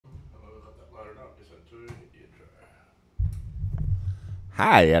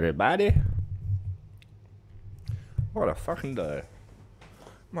Hi, everybody. What a fucking day.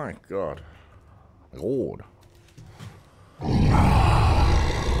 My God. Lord.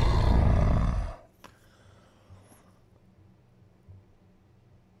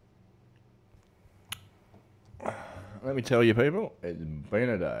 Let me tell you, people, it's been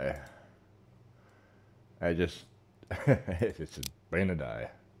a day. It's been a day.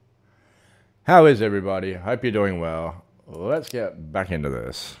 How is everybody? Hope you're doing well. Let's get back into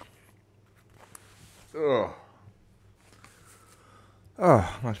this. Oh,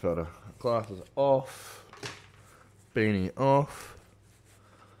 much better. Glasses off. Beanie off.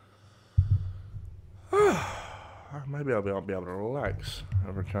 Maybe I'll be able to relax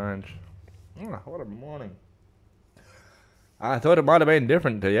over change. Oh, what a morning. I thought it might have been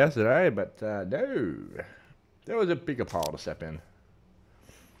different to yesterday, but no. There was a bigger pile to step in.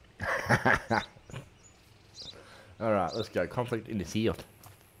 Alright, let's go. Conflict in the field.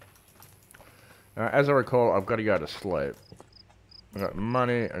 As I recall, I've got to go to sleep. I got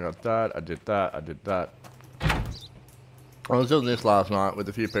money, I got that, I did that. I was doing this last night with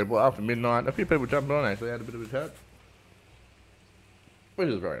a few people after midnight. A few people jumped on, actually had a bit of a chat. Which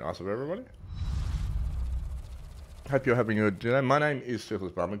is very nice of everybody. Hope you're having a good day. My name is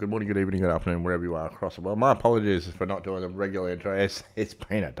Syphilis Bummer. Good morning, good evening, good afternoon, wherever you are across the world. My apologies for not doing a regular intro. It's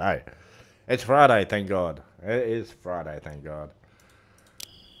been a day. It's Friday, thank God. It is Friday, thank God.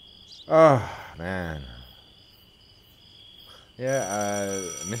 Oh, man. Yeah,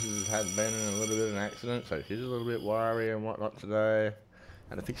 Mrs. has been in a little bit of an accident, so she's a little bit worried and whatnot today.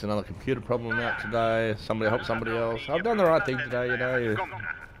 Had to fix another computer problem out today. Somebody help somebody else. I've done the right thing today, you know.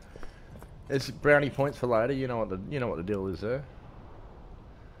 It's brownie points for later. You know what the deal is there.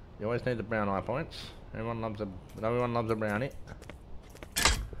 You always need the brown eye points. Everyone loves a brownie.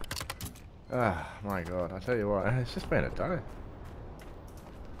 Ah, my God! I tell you what, it's just been a day.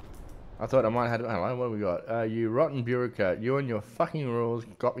 I thought I might have. Hello, what have we got? You rotten bureaucrat! You and your fucking rules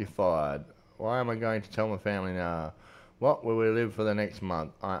got me fired. Why am I going to tell my family now? What will we live for the next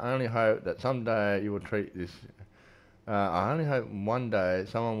month? I only hope that someday you will treat this. I only hope one day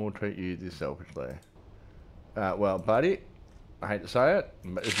someone will treat you this selfishly. Well, buddy, I hate to say it,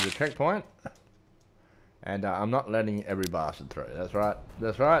 but this is a checkpoint, and I'm not letting every bastard through. That's right.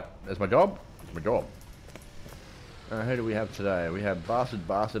 That's right. That's my job. It's my job. Who do we have today? We have bastard,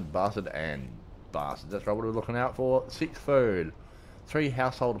 and bastard. That's right. What are we looking out for? 6 food, 3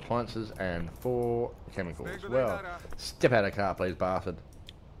 household appliances, and 4 chemicals. Well, step out of the car, please, bastard.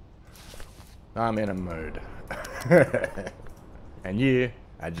 I'm in a mood. And you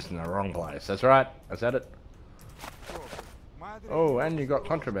are just in the wrong place. That's right. I said it. Oh, and you got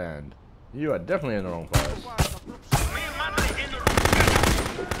contraband. You are definitely in the wrong place.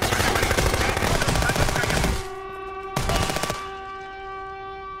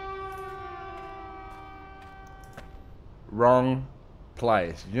 Wrong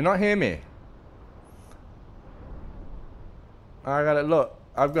place. Did you not hear me? I got it. Look,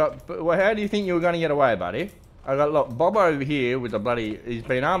 I've got. Well, how do you think you were going to get away, buddy? I got, look, Bob over here with the bloody. He's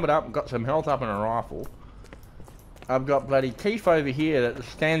been armored up, got some health up and a rifle. I've got bloody Keith over here that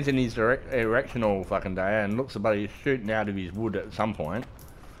stands in his erection all fucking day and looks like he's shooting out of his wood at some point.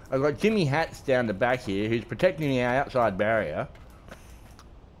 I've got Jimmy Hats down the back here who's protecting the outside barrier.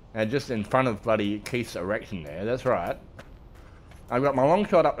 And just in front of bloody Keith's erection there, that's right. I've got my long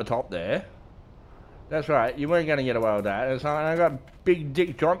shot up the top there. That's right, you weren't going to get away with that. And I got Big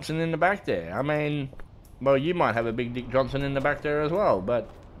Dick Johnson in the back there. I mean, well, you might have a Big Dick Johnson in the back there as well,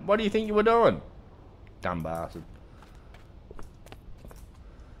 but what do you think you were doing? Dumb bastard.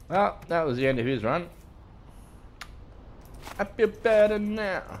 Well, that was the end of his run. I feel better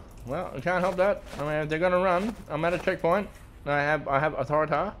now. Well, I can't help that. I mean, if they're going to run, I'm at a checkpoint. I have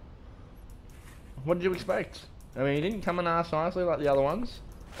authority. What did you expect? I mean, he didn't come and ask nicely like the other ones.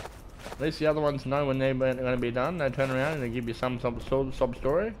 At least the other ones know when they're going to be done. They turn around and they give you some sob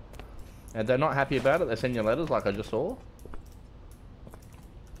story. And if they're not happy about it, they send you letters like I just saw.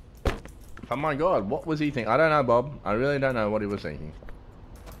 Oh my God, what was he thinking? I don't know, Bob. I really don't know what he was thinking.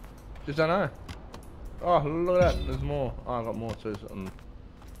 Just don't know. Oh, look at that. There's more. Oh, I got more too.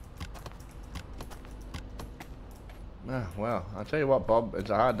 Ah, well, I'll tell you what, Bob. It's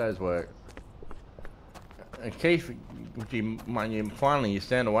a hard day's work. And Keith, finally you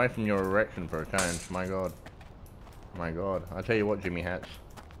stand away from your erection for a change. My God. My God. I'll tell you what, Jimmy Hats.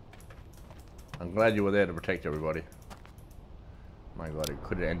 I'm glad you were there to protect everybody. My God, it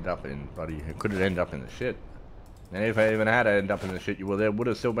could end up in the shit. And if I even had to end up in the shit, you would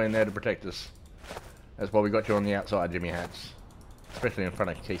have still been there to protect us. That's why we got you on the outside, Jimmy Hats. Especially in front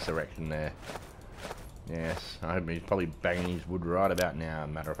of Keith's erection there. Yes, I hope he's probably banging his wood right about now,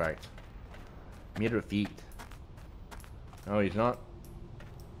 matter of fact. Matter of fact. Oh, he's not?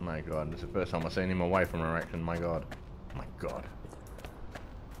 My god, this is the first time I've seen him away from erection, my god. My god.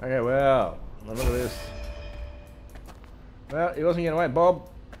 Okay, well, look at this. Well, he wasn't getting away. Bob!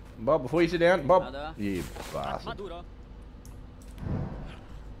 Bob, before you sit down, Bob! You bastard.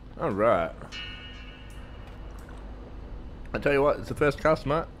 Alright. I tell you what, it's the first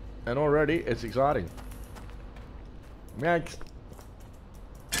customer, and already it's exciting. Next.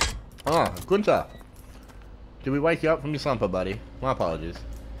 Oh, Gunther. Did we wake you up from your slumber, buddy? My apologies.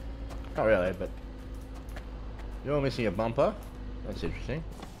 Not really, but... You're missing a bumper. That's interesting.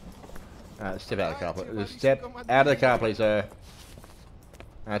 Step out of the car, please. Step out of the car, please, sir.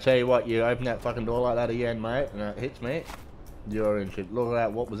 I tell you what, you open that fucking door like that again, mate, and it hits me. You're in shit. Look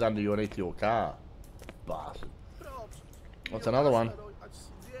at what was underneath your car. Bastard. What's another one?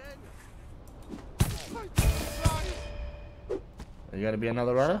 Are you going to be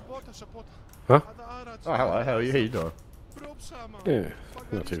another runner? Huh? Oh, hello. How are you? How you doing? Yeah,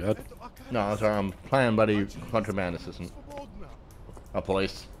 not too bad. No, sorry. I'm playing buddy Contraband assistant. A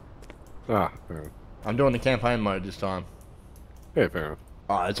police. Ah, fair enough. I'm doing the campaign mode this time. Yeah, fair enough.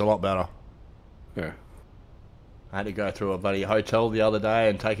 Oh, it's a lot better. Yeah. I had to go through a bloody hotel the other day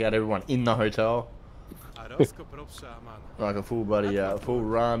and take out everyone in the hotel. Like a full bloody, full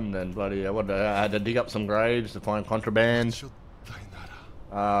run and bloody, I had to dig up some graves to find contraband.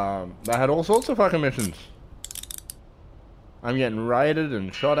 They had all sorts of fucking missions. I'm getting raided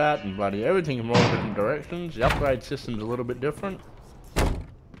and shot at and bloody everything from all different directions. The upgrade system's a little bit different.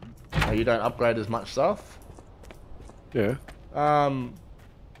 You don't upgrade as much stuff. Yeah.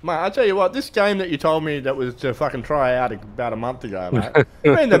 Mate, I tell you what, this game that you told me that was to fucking try out about a month ago, mate.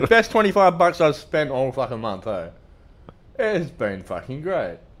 Been the best 25 bucks I've spent all fucking month, eh? It's been fucking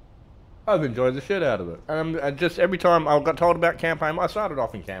great. I've enjoyed the shit out of it. And just every time I got told about campaign, I started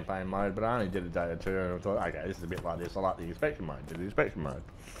off in campaign mode, but I only did a day or two, and I thought, okay, this is a bit like this. I like the inspection mode. Did the inspection mode.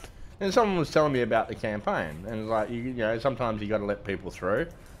 And someone was telling me about the campaign, and it's like, you know, sometimes you got to let people through.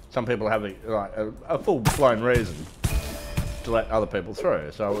 Some people have a full-blown reason to let other people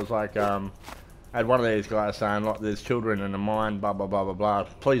through. So it was like, I had one of these guys saying, like, there's children in the mine, blah, blah, blah, blah, blah.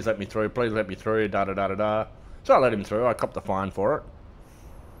 Please let me through, da, da, da, da, da. So I let him through, I copped the fine for it.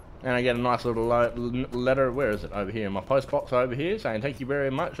 And I get a nice little letter, where is it, over here, in my post box over here, saying, thank you very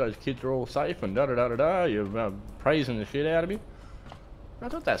much, those kids are all safe, and da, da, da, da, da. You're praising the shit out of me. I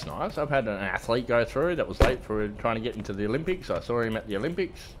thought that's nice. I've had an athlete go through that was late for trying to get into the Olympics. I saw him at the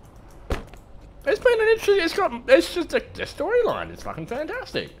Olympics. It's been an interesting, it's just the storyline, it's fucking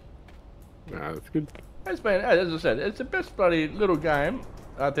fantastic. Nah, that's good. It's been, as I said, it's the best bloody little game.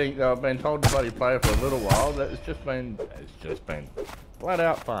 I think I've been told to bloody play for a little while. It's just been flat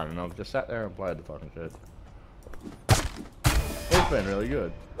out fun, and I've just sat there and played the fucking shit. It's been really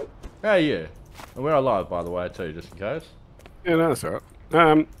good. How are you? And we're alive, by the way, too, just in case. Yeah, no, that's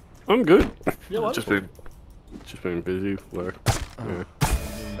alright. I'm good. Yeah, just been busy, work. Yeah.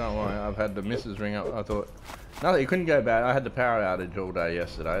 Don't worry, I've had the missus ring up. I thought, no, you couldn't go back. I had the power outage all day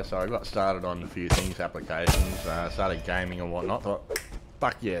yesterday, so I got started on a few things, applications, started gaming and whatnot. Thought,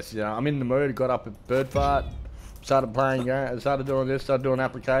 fuck yes, you know, I'm in the mood. Got up at bird fart, started playing games, started doing this, started doing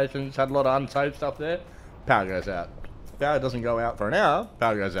applications, had a lot of unsaved stuff there. Power goes out. Power doesn't go out for an hour,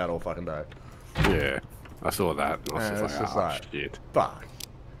 power goes out all fucking day. Yeah, I saw that. I was just like, shit. Fuck.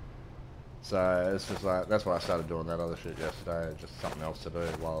 So it's just like, that's why I started doing that other shit yesterday, just something else to do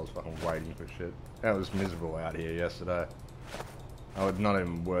while I was fucking waiting for shit. It was miserable out here yesterday. I was not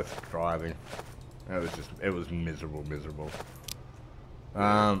even worth driving. It was miserable.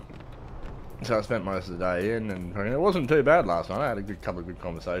 So I spent most of the day in, and it wasn't too bad last night. I had a couple of good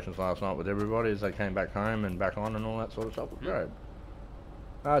conversations last night with everybody as they came back home and back on and all that sort of stuff. It was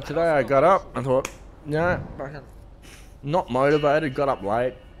great. Today I got up and thought, not motivated, got up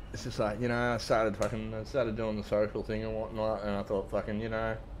late. It's just like, you know, I started doing the social thing and whatnot, and I thought, fucking, you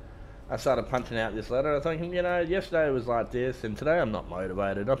know, I started punching out this letter. I thinking, you know, yesterday was like this, and today I'm not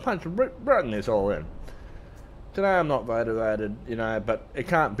motivated. I punched right in this all in. Today I'm not motivated, you know, but it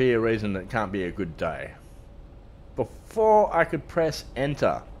can't be a reason that it can't be a good day. Before I could press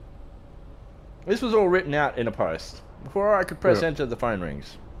enter, this was all written out in a post. Before I could press enter, the phone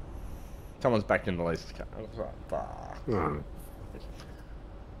rings. Someone's backed into Lisa's car. I was like, fuck.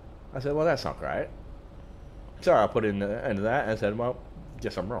 I said, well, that's not great. So I put into that and said, well,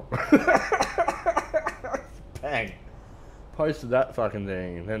 guess I'm wrong. Bang. Posted that fucking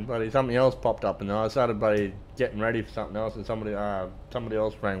thing, and then bloody something else popped up, and then I started bloody getting ready for something else, and somebody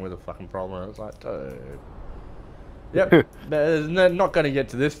else rang with a fucking problem, and it's like, dude. Yep, they're not going to get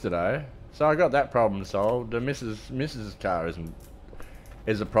to this today. So I got that problem solved. The Mrs.'s car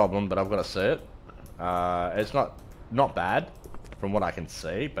is a problem, but I've got to see it. It's not bad from what I can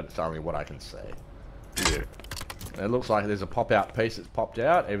see, but it's only what I can see. Yeah. It looks like there's a pop-out piece that's popped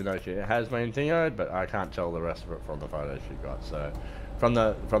out, even though she has been thingoed, but I can't tell the rest of it from the photos she got. So, from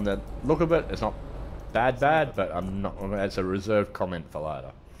the look of it, it's not bad, but I'm not. It's a reserved comment for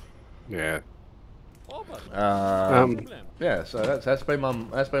later. Yeah. Yeah. So that's been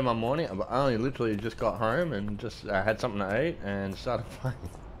my morning. I only literally just got home and just had something to eat and started playing.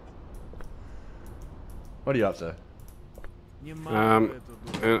 What are you up to? And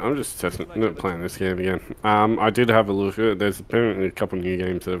I'm just playing this game again. I did have a look at it. There's apparently a couple of new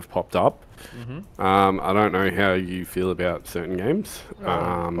games that have popped up. I don't know how you feel about certain games.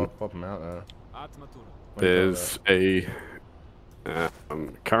 Pop them out there. There's a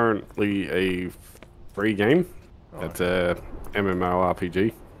currently a free game. It's a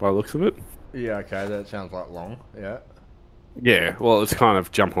MMORPG by the looks of it. Yeah, okay, that sounds like long. Yeah. Yeah, well, it's kind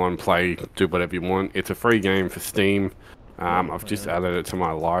of jump on, play, do whatever you want. It's a free game for Steam. I've just added it to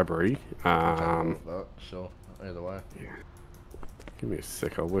my library. Sure, either way. Yeah. Give me a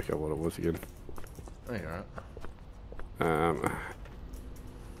sec, I'll work out what it was again. There you go.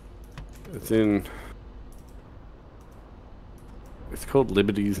 It's called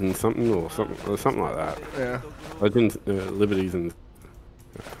Liberties and something or something like that. Yeah. I didn't Liberties and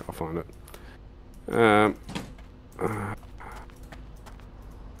I'll find it.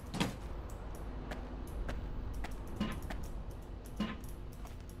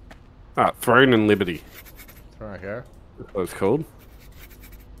 Throne and Liberty. Right here. That's what it's called.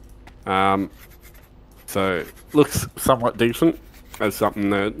 So looks somewhat decent as something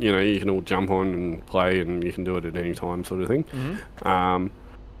that you can all jump on and play, and you can do it at any time, sort of thing.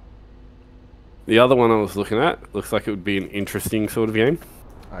 The other one I was looking at looks like it would be an interesting sort of game.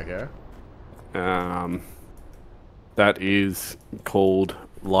 Okay. That is called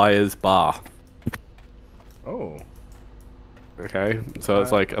Liar's Bar. Oh. Okay, so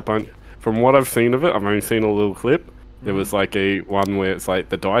it's like a bunch. From what I've seen of it, I've only seen a little clip. There was like a one where it's like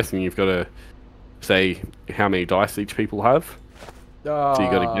the dice, and you've got to say how many dice each people have. So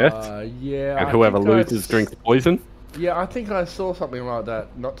you got to guess. Yeah. And whoever loses drinks poison. Yeah, I think I saw something like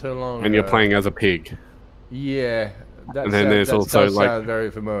that not too long ago. And you're playing as a pig. Yeah. And then there's also like sound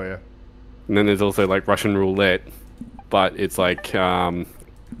very familiar. And then there's also like Russian roulette, but it's like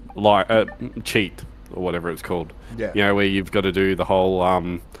cheat or whatever it's called. Yeah. Where you've got to do the whole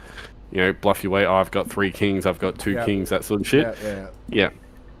bluff your way. Oh, I've got 3 kings, I've got 2 kings, that sort of shit. Yeah.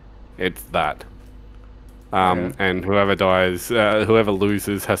 It's that. And whoever dies, whoever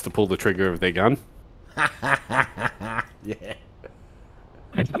loses has to pull the trigger of their gun. Yeah.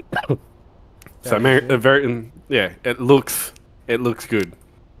 So it looks good.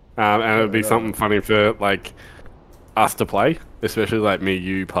 And it would be something funny for like us to play, especially like me,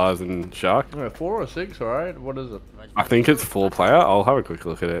 you, Paz, and Shark. 4 or 6, alright? What is it? I think it's 4-player. I'll have a quick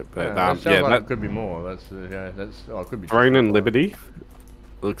look at it. But that could be more. It could be. Throne and Liberty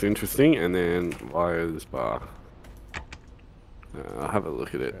looks interesting, and then Liar's Bar. I'll have a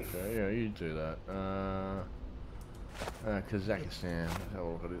look at it. Okay, yeah, you do that. Kazakhstan. Let's have a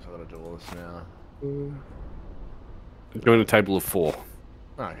look at this. I've got to do all this now. Join a table of 4.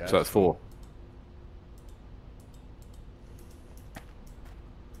 Okay. So that's 4.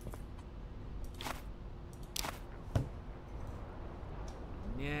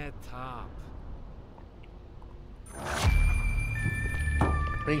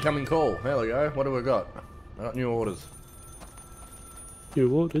 Incoming call. There we go. What do we got? I got new orders.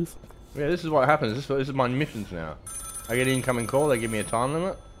 New orders? Yeah, this is what happens. This is my missions now. I get an incoming call. They give me a time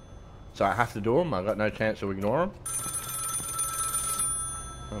limit. So I have to do them. I've got no chance to ignore them.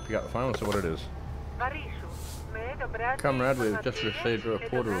 I'll pick up the phone and see what it is. Comrade, we've just received a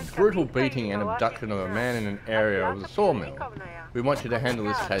report of a brutal beating and abduction of a man in an area of the sawmill. We want you to handle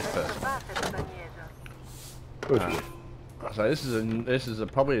this case first. So this is a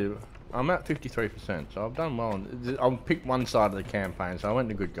probably, I'm at 53%, so I've done well. I'll pick one side of the campaign, so I went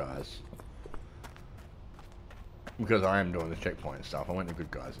to good guys. Because I am doing the checkpoint stuff, I went to good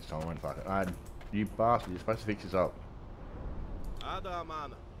guys this time. I went, fuck it. You bastard, you're supposed to fix this up. Better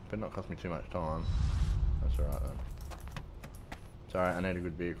not cost me too much time. That's alright then. It's alright, I need a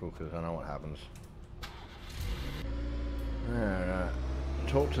good vehicle because I know what happens. Alright.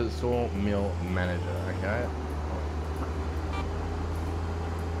 Talk to the sawmill manager, okay?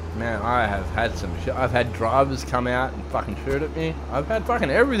 Man, I have had some shit. I've had drivers come out and fucking shoot at me. I've had fucking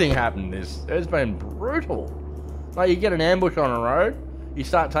everything happen. It's been brutal. Like, you get an ambush on a road, you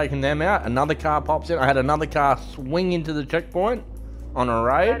start taking them out, another car pops in. I had another car swing into the checkpoint. on a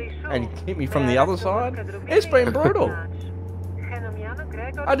raid and hit me from the other side. It's been brutal.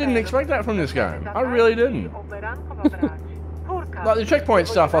 I didn't expect that from this game. I really didn't. Like the checkpoint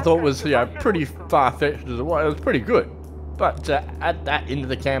stuff I thought was, you know, pretty far-fetched as well. It was pretty good. But to add that into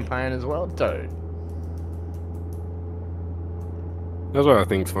the campaign as well, dude. That's what I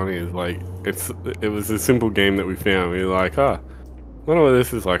think's funny is like it was a simple game that we found. We were like, I wonder what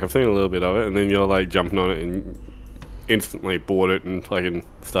this is like. I've seen a little bit of it, and then you're like jumping on it and instantly bought it and fucking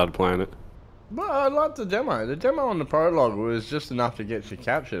started playing it. But I liked the demo. The demo on the prologue was just enough to get you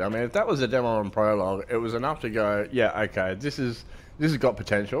captured. I mean, if that was a demo on prologue, it was enough to go, yeah, okay, this has got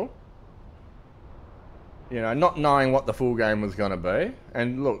potential. You know, not knowing what the full game was going to be.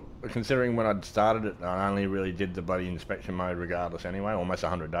 And look, considering when I'd started it, I only really did the bloody inspection mode regardless anyway, almost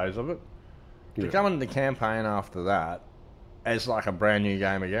 100 days of it. Yeah. To come into the campaign after that, as like a brand new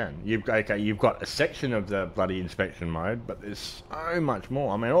game again. You've got a section of the bloody inspection mode, but there's so much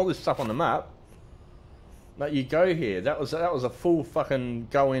more. I mean, all this stuff on the map. Like you go here, that was a full fucking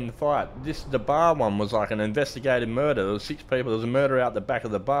go-in fight. The bar one was like an investigative murder. There was 6 people. There was a murder out the back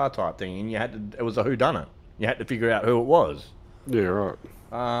of the bar type thing, and it was a whodunit. You had to figure out who it was. Yeah,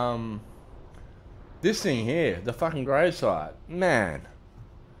 right. This thing here, the fucking gravesite, man.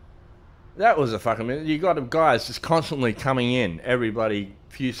 That was a fucking... You got guys just constantly coming in, everybody,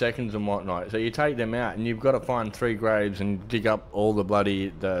 few seconds and whatnot. So you take them out, and you've got to find 3 graves and dig up all the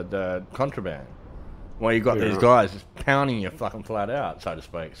bloody the contraband. Well, you got these guys just pounding you fucking flat out, so to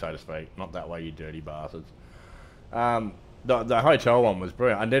speak. Not that way, you dirty bastards. The hotel one was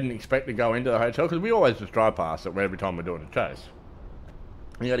brilliant. I didn't expect to go into the hotel because we always just drive past it every time we're doing a chase.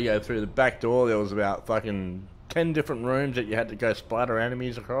 You got to go through the back door. There was about fucking 10 different rooms that you had to go splatter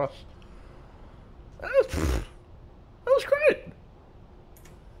enemies across. That was great.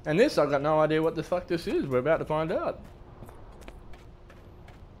 And this, I've got no idea what the fuck this is. We're about to find out.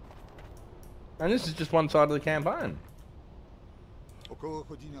 And this is just one side of the campaign.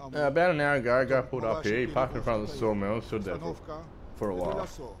 About an hour ago, a guy pulled up here. He parked in front of the sawmill, stood there for a while.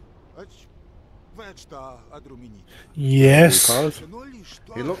 Yes.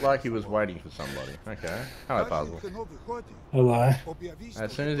 He looked like he was waiting for somebody. Okay. Hello, Puzzle. Hello.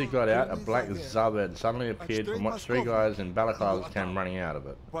 As soon as he got out, a black Zabed suddenly appeared from what 3 guys in balaclavas came running out of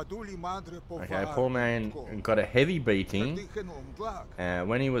it. Okay, poor man got a heavy beating.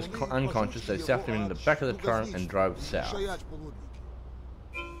 When he was unconscious, they stuffed him in the back of the trunk and drove south.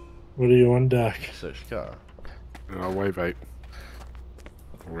 What are you on deck? Search car. Wave 8.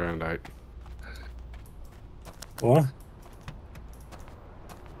 Round 8. What?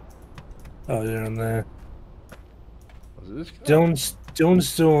 Oh, you're in there. Was it this car? Dylan's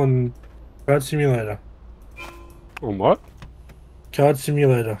still on Card Simulator. On what? Card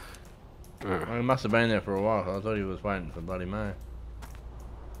Simulator. Well, he must have been there for a while. I thought he was waiting for bloody May.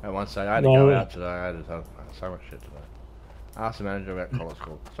 At one stage, I had to go out today. I had to have so much shit today. Ask the manager about college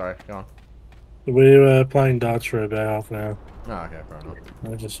school. Sorry, go on. We were playing darts for about half an hour. Oh, okay, fair enough.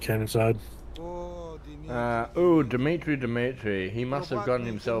 I just came inside. Dimitri. He must have gotten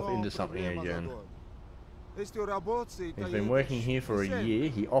himself into something again. He's been working here for a year.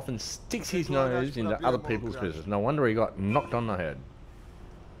 He often sticks his nose into other people's business. No wonder he got knocked on the head.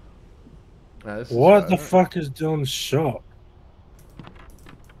 What the fuck is Dylan's shop?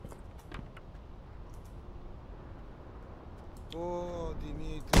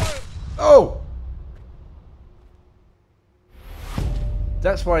 Oh!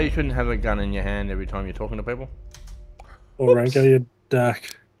 That's why you couldn't have a gun in your hand every time you're talking to people. Or rank out your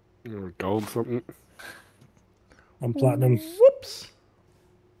deck. Gold something. I'm platinum. Whoops.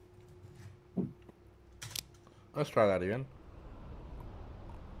 Let's try that again.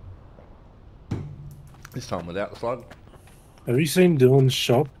 This time without the slug. Have you seen Dylan's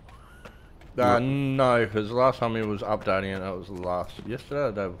shop? No, because the last time he was updating it, that was yesterday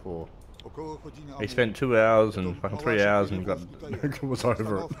or the day before. He spent 2 hours and fucking 3 hours and was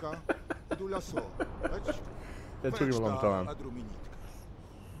over it. That took him a long time.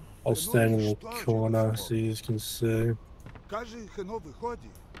 I'll stand in the corner so you can see.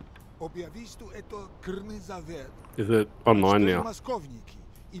 Is it online now?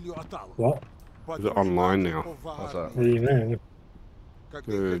 What? Is it online now? What's that? What do you mean?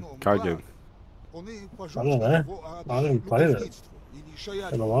 The card game. I don't know. I haven't played it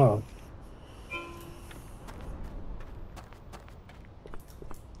in a while.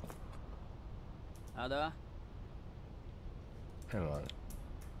 Hang on.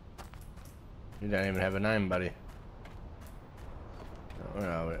 You don't even have a name, buddy. Where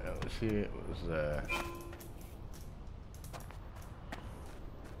are we? Let's see, it was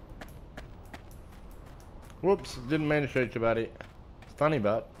Whoops, didn't mean to shoot you, buddy. funny,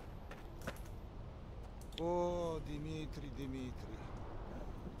 but. Oh, Dimitri.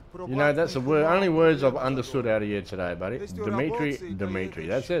 You know, that's the word, only words I've understood out of you today, buddy. Dimitri,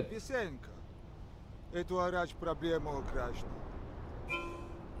 that's it. Because,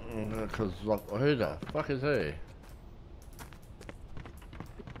 like, who the fuck is he?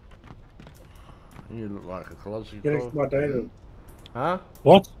 You look like a colossal. Finish my day then. Huh?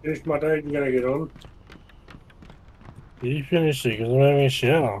 What? Finish my day, you're gonna get on. You finish it, because I'm having a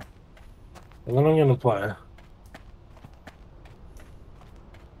shower. And then I'm gonna play.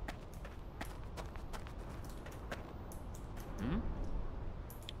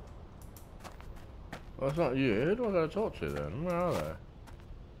 Well, it's not you. Who do I gotta talk to then? Where are they?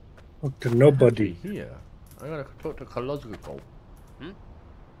 Talk to nobody. Here. I gotta talk to Cological.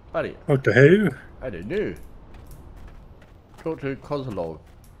 Buddy. Talk to who? I don't know. Talk to Kozlov.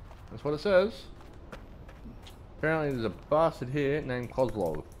 That's what it says. Apparently there's a bastard here named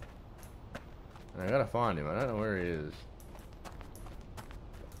Kozlov. And I gotta find him. I don't know where he is.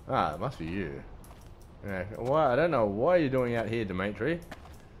 Ah, it must be you. Yeah. Why? I don't know. Why are you doing out here, Dimitri?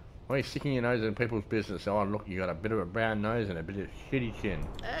 Why are you sticking your nose in people's business? Oh, look, you got a bit of a brown nose and a bit of shitty chin.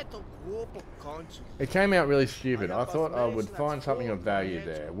 It came out really stupid. I thought I would find something of value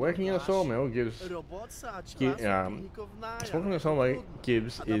there. Working in a sawmill gives... working in a sawmill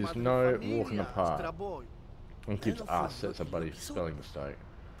gives is no walk in the park. And gives us, that's a bloody spelling mistake.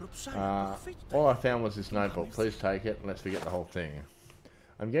 All I found was this notebook. Please take it and let's forget the whole thing.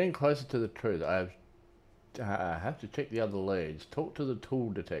 I'm getting closer to the truth. I have to check the other leads. Talk to the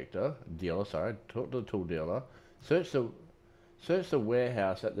tool dealer. Talk to the tool dealer. Search the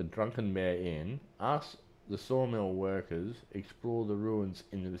warehouse at the Drunken Bear Inn. Ask the sawmill workers. Explore the ruins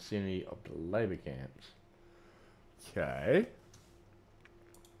in the vicinity of the labour camps. Okay.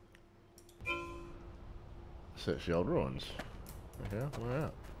 Search the old ruins. Okay, we're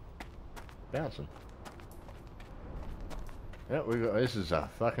out. Bouncing. Yeah, this is a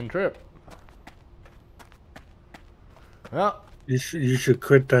fucking trip. Well, you should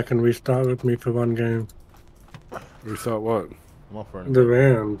quit that and restart with me for one game. Restart what? I'm offering the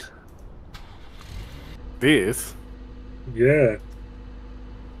round. This? Yeah.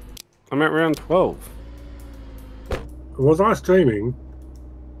 I'm at round 12. Was I streaming?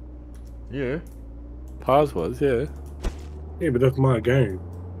 Yeah. Pars was, yeah. Yeah, but that's my game.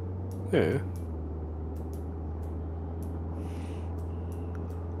 Yeah.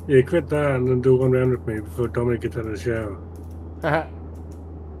 Yeah, quit that and then do one round with me before Dominic gets out of the shower.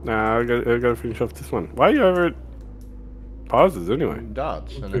 Nah, I gotta finish off this one. Why are you over at Pauses anyway?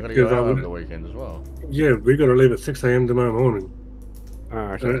 Darts, and they're gonna go out over the weekend as well. Yeah, we gotta leave at 6 AM tomorrow morning.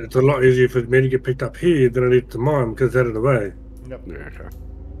 Ah, okay. It's a lot easier for me to get picked up here than it is tomorrow because it's out of the way. Yep. Yeah, okay.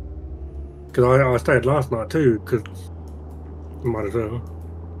 Because I stayed last night too, because might as well.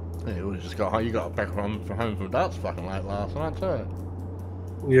 Yeah, you got back home from darts fucking late last night too.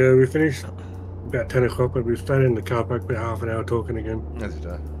 Yeah, we finished about 10 o'clock, but we stayed in the car park about half an hour talking again. That's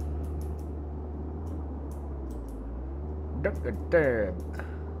it. Damn.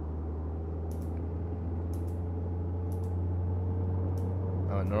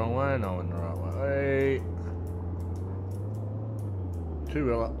 I went the wrong way, no, I went the right way.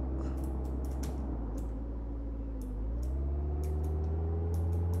 Two-wheeler.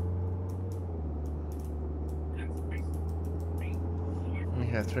 We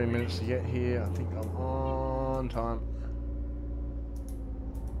have 3 minutes to get here. I think I'm on time.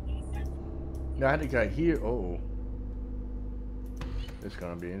 No, I had to go here. Oh. It's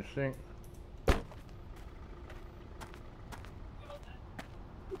gonna be interesting.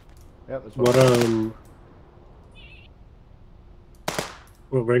 Yep, that's what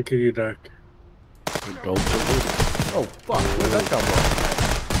rank are you, Dak? Gold. Oh fuck, where'd that come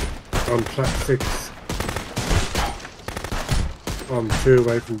from? I'm plat 6. I'm 2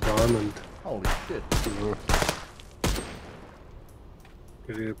 away from diamond. Holy shit.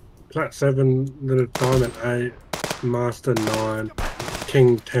 Plat 7, then a diamond 8, master 9,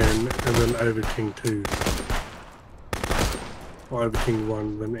 king 10, and then over king 2. Or over king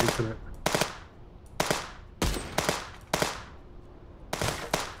 1, then infinite.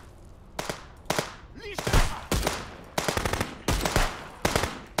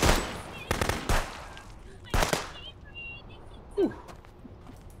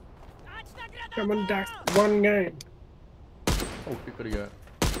 Come on, Dak, one game. Oh, we gotta go.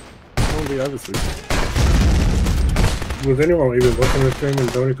 All the other two. Was anyone even watching the stream when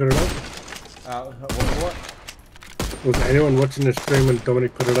Dominic put it up? What? Was anyone watching the stream when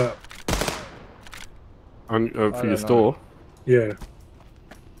Dominic put it up? On, for your store? Yeah.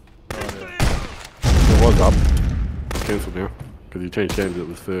 It was up. Cancelled now. Because you changed games, it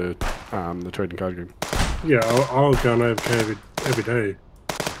was for the trading card game. Yeah, I was going OVK every day.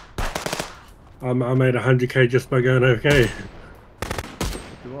 I made 100k just by going OVK. If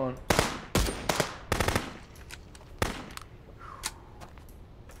you want.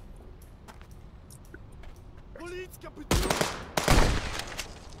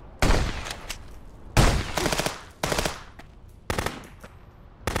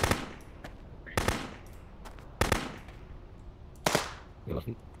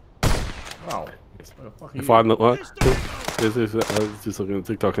 Oh, if I what? I was just looking at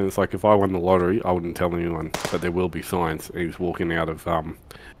TikTok and it's like if I won the lottery, I wouldn't tell anyone, but there will be signs. And he's walking out of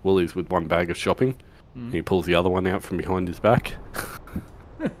Woolies with one bag of shopping. And he pulls the other one out from behind his back.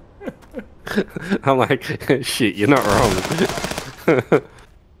 I'm like, shit, you're not wrong.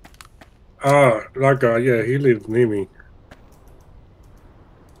 Oh, that guy, yeah, he lives near me.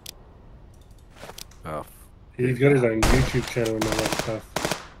 Oh, he's got his own YouTube channel and all that stuff.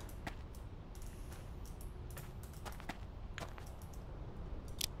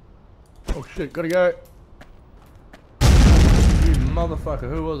 Oh shit, gotta go. You motherfucker,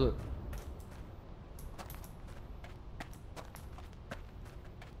 who was it?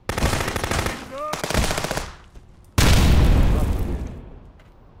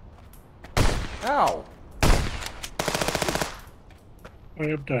 Ow! I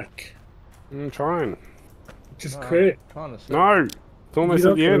am back. I'm trying. Just quit. No! It's almost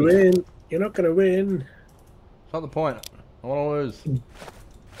at the end. Win. You're not gonna win. It's not the point. I wanna lose.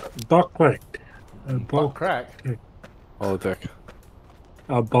 Buck crack. Buck crack? Bolotech.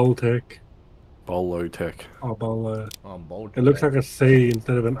 Boltech. Bolotech. Bolo. Boltech. It looks like a C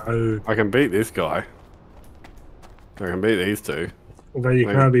instead of an O. I can beat this guy. I can beat these two. But you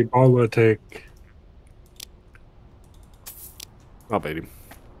can't be Bolotech. I'll beat him.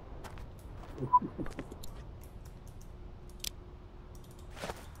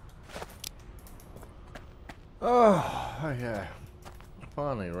 Oh, okay.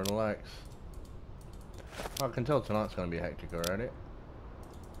 Finally, relax. I can tell tonight's going to be hectic already.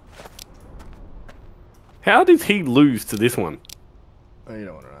 How did he lose to this one? Oh, you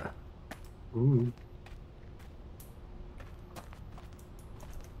don't want to know. Ooh.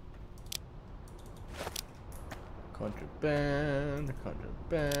 Contraband,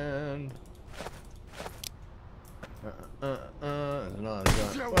 contraband. There's another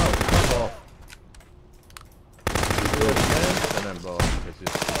guy. Whoa, fuck off. Do it again, and then blow up.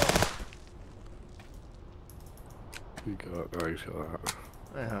 You got, oh, he's got that.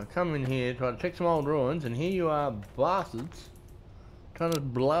 Anyhow, come in here, try to check some old ruins, and here you are, bastards, trying to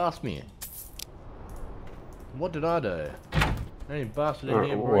blast me. What did I do? Any bastard in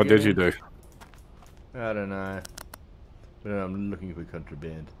here? What did you do? I don't know. But I'm looking for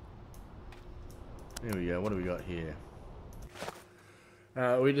contraband. Here we go. What do we got here?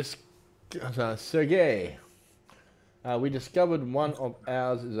 Sergey. We discovered one of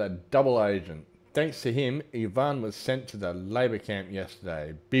ours is a double agent. Thanks to him, Ivan was sent to the labour camp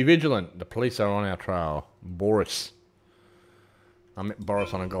yesterday. Be vigilant. The police are on our trail. Boris. I met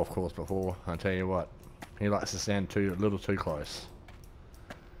Boris on a golf course before. I tell you what, he likes to stand a little too close.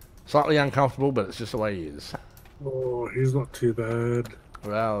 Slightly uncomfortable, but it's just the way he is. Oh, he's not too bad.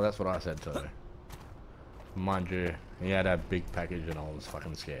 Well, that's what I said too. Mind you, he had a big package and I was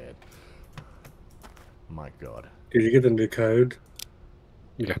fucking scared. My god. Did you get the new code?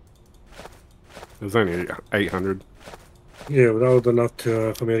 Yeah. It was only 800. Yeah, but that was enough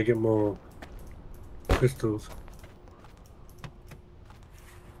to, for me to get more pistols.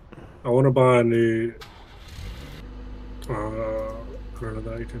 I want to buy a new grenade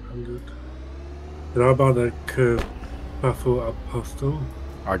 1800. Did I buy the curve Buffalo Apostle?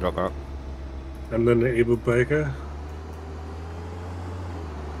 I got that. And then the Evil Breaker.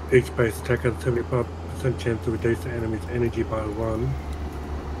 Each base attack has a 75% chance to reduce the enemy's energy by 1.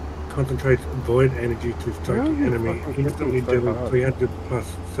 Concentrates void energy to strike the enemy. Instantly dealing 300 plus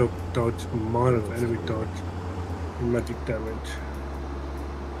self dodge minus enemy dodge and magic damage.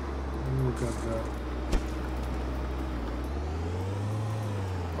 Oh, got that.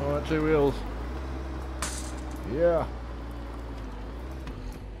 Alright, 2 wheels. Yeah.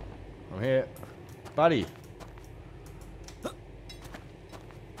 I'm here. Buddy.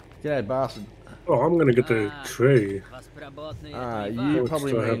 G'day, bastard. Oh, I'm gonna get the tree. You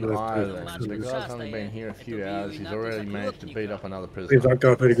probably mean Ireland. The guy's only been here a few hours. He's already managed to beat up another prisoner. Is that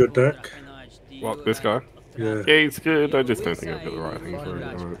guy pretty good deck? What, this guy? Yeah. Yeah, he's good. I just don't think I've got the right thing for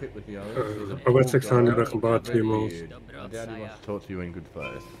it. I've got 600, I can buy 2 more. My daddy wants to talk to you in good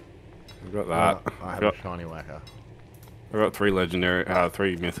faith. I've got that. I have a shiny whacker. I've got 3 legendary,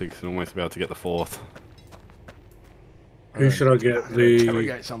 3 mythics, and almost about to get the 4th. Who should I get? The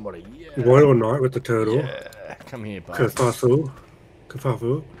interrogate somebody. Yeah. Royal Knight with the turtle. Yeah. Come here, bud.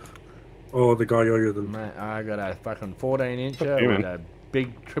 Kerfuffle. Or the guy you're using. Mate, I got a fucking 14-incher with a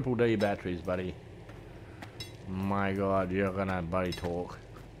big triple D batteries, buddy. My God, you're gonna buddy talk.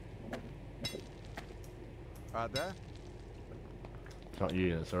 It's not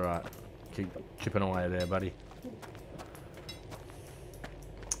you, it's alright. Keep chipping away there, buddy.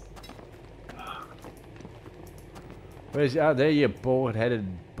 Where's there, you bald-headed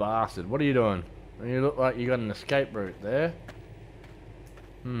bastard. What are you doing? You look like you got an escape route there.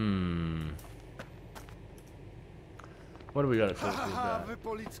 What do we got to talk to you about?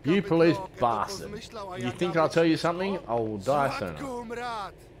 You police bastard. You think I'll tell you something? I'll die sooner.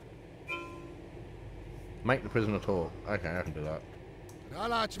 Make the prisoner talk. Okay, I can do that.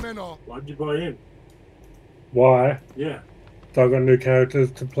 Why'd you buy in? Why? Yeah. So I've got new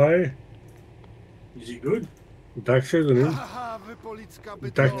characters to play. Is he good? Dax isn't he?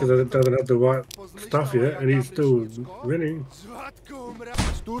 Dax doesn't have the right stuff yet, and he's still winning. What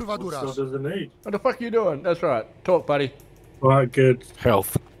does it need? What the fuck are you doing? That's right. Talk, buddy. Right, good.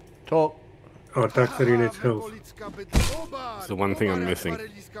 Health. Talk. Oh, Dax said he needs health. It's the one thing I'm missing.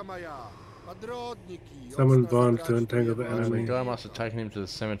 Summon bonds to entangle the enemy. The guy must have taken him to the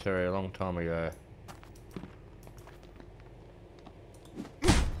cemetery a long time ago.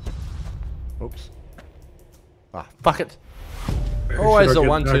 Oops. Ah, fuck it. Always the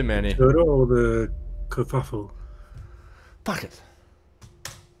one too many. Turtle or the kerfuffle? Fuck it.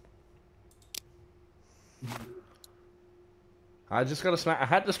 I just gotta smack. I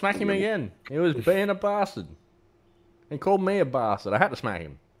had to smack him again. He was being a bastard. He called me a bastard. I had to smack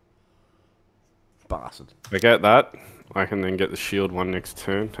him. Bastard. I get that. I can then get the shield one next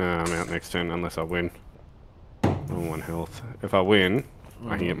turn. I'm out next turn unless I win. On 1 health. If I win,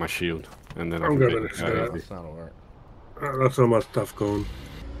 I can get my shield. And then I'm going to to that'll work. That's all my stuff going.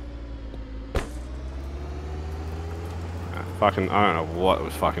 Fucking, I don't know what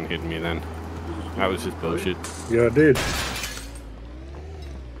was fucking hitting me then. That was just bullshit. Yeah, I did.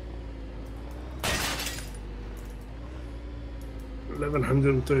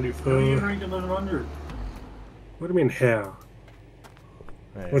 $1,134. How are you ranking 1100? What do you mean how?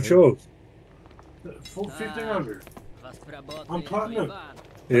 Hey, What's yours? 1500. I'm platinum.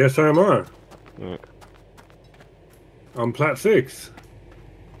 Yeah, so am I. Yeah. I'm plat 6.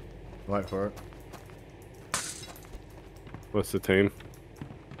 Wait for it. What's the team?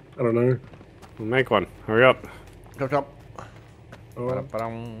 I don't know. Make one. Hurry up. Chop chop. Oh.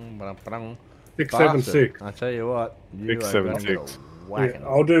 Ba-dum, ba-dum. 676. I tell you what. You 676. Yeah,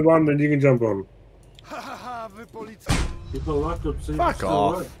 I'll do one, then you can jump on. Get the laptop, see Fuck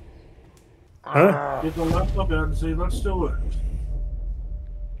off. Huh? Get the laptop out and see that still works.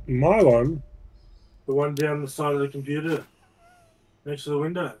 My one? The one down the side of the computer. Next to the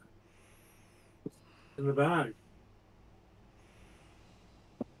window. In the bag.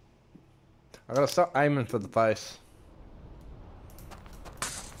 I gotta stop aiming for the face.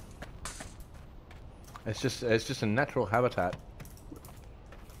 It's just a natural habitat.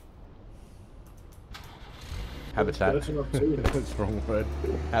 Habitat. That's enough too. That's the wrong word.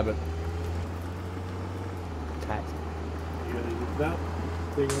 Habit. Tat. You gotta get that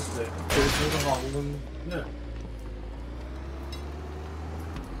thing up there. Put it through the hole and yeah.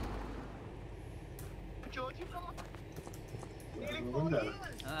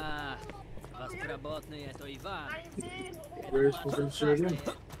 Where's the shirt in?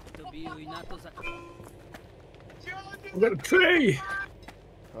 I've got a tree!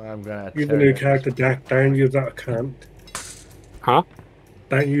 I'm gonna Use the new character, Dak. Don't use that cunt. Huh?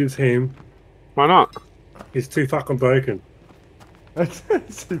 Don't use him. Why not? He's too fucking broken. Isn't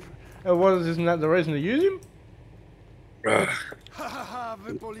that the reason to use him?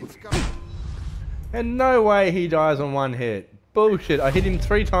 And no way he dies on one hit. Bullshit, I hit him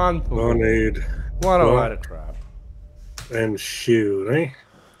 3 times before. I need... What a load of crap. And shield, eh?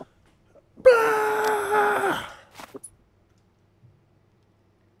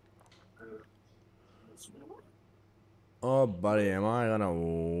 Oh, buddy, am I gonna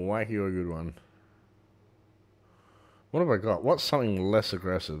whack you a good one? What have I got? What's something less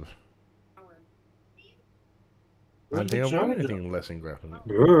aggressive? I don't think I've got anything less aggressive.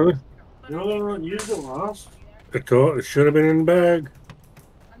 You're the one used it last. It should have been in the bag.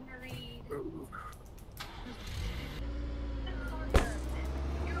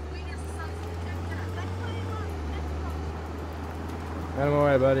 Out of my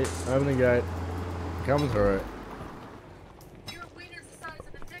way, buddy. Open the gate. Come through it.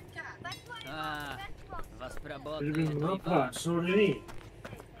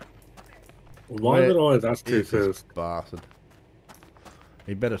 Why did I ask you first? Bastard.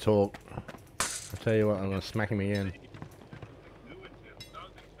 He better talk. I'll tell you what, I'm gonna smack him again.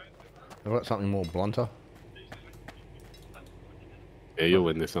 I've got something more blunter. Yeah, you'll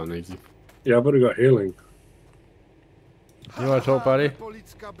win this one easy. Yeah, I've already got healing. You wanna talk, buddy?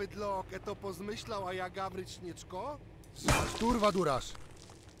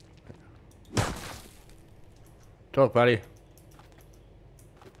 Talk, buddy.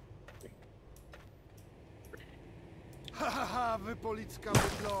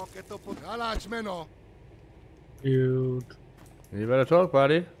 Healed. You better talk,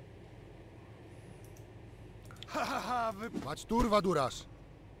 buddy.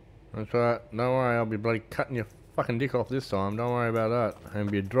 That's right. Don't worry, I'll be bloody cutting your fucking dick off this time. Don't worry about that. And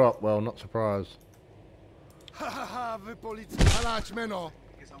if you drop, well, not surprised. I'll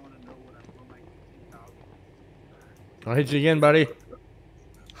hit you again, buddy.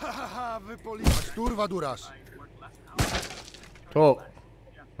 Talk.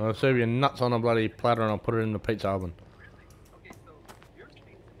 I'll serve you nuts on a bloody platter and I'll put it in the pizza oven.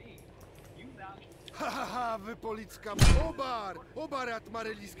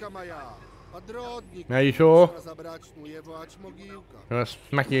 Now you sure? Can I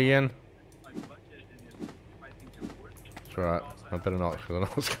smack you again? That's right. I better not, because I know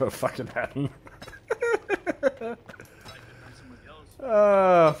what's going to fucking happen.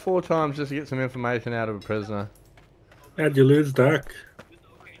 4 times just to get some information out of a prisoner. How'd you lose, Doc?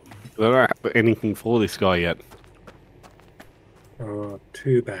 I don't have anything for this guy yet. Oh,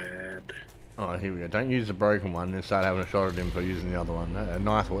 too bad. Oh, here we go. Don't use the broken one and start having a shot at him for using the other one.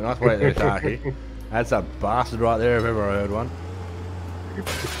 Nice way there, Sharky. That's a bastard right there if ever I heard one.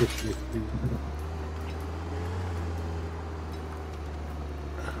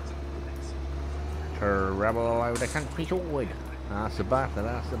 Travel all over the countryside. That's the bastard,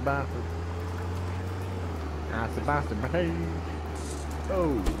 that's the bastard. That's the bastard.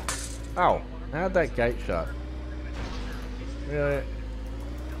 Oh. Oh, how'd that gate shut? Really?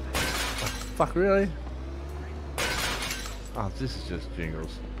 Fuck, really? Oh, this is just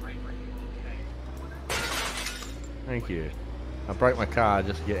jingles. Thank you. I broke my car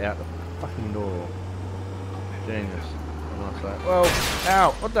just to get out the fucking door. Genius. Whoa!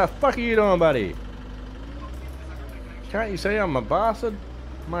 Ow! What the fuck are you doing, buddy? Can't you see I'm a bastard?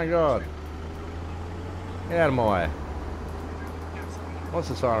 My god. Get out of my way. What's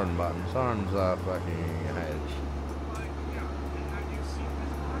the siren button? Siren's fucking H.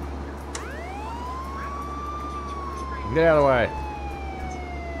 Get out of the way.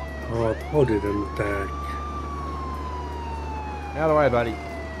 Oh, put it in the back. Out of the way, buddy.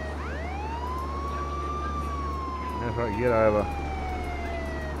 That's right, get over.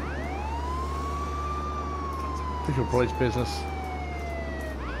 Official police business.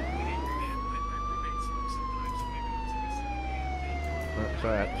 That's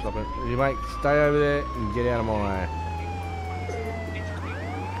right, stop it. You mate, stay over there and get out of my way.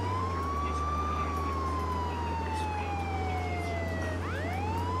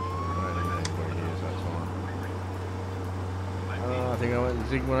 I think I went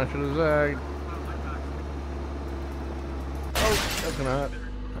zig when I should have zagged. Oh, that's gonna hurt.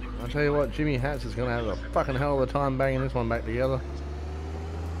 I'll tell you what, Jimmy Hats is gonna have a fucking hell of a time banging this one back together.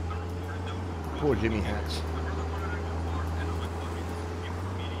 Poor Jimmy Hats.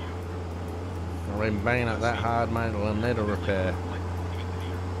 I've been banging it that hard, mate, it'll need a repair.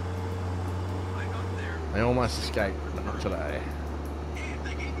 They almost escaped, but not today.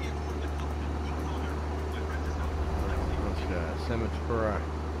 Let's go, cemetery.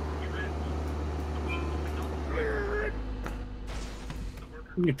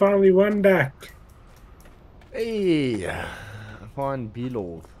 You finally won, Dak. Hey, find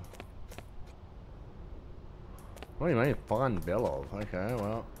Belov. What do you mean, find Belov? Okay,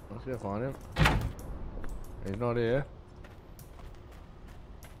 well, let's go find him. He's not here.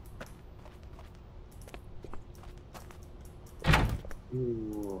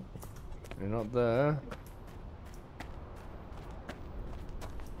 Ooh. He's not there.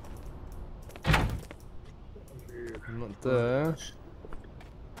 He's not there.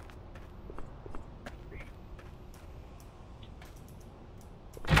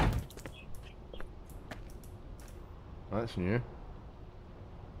 That's new.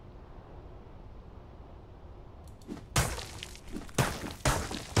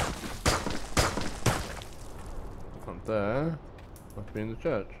 Up there. Must be in the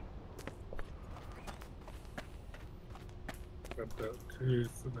church. Got that 2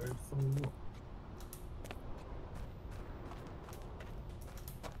 for that 4.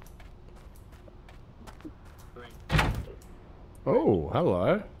 Oh,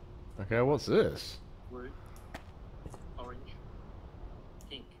 hello. Okay, what's this? Blue. Orange.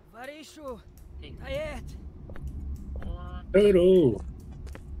 Pink. Varishu. Pink. Hayet. Turtle.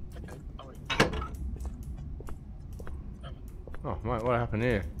 Okay, orange. Oh, mate, what happened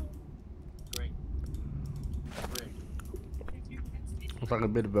here? Green. Red. Looks like a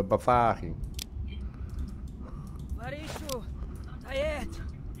bit of a buffaki. Varishu. Hayet.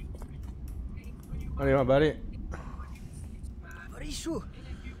 What do you want, buddy? Varishu.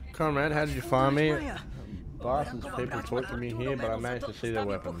 Comrade, how did you find me? Bastards people talk to me here, but I managed to see their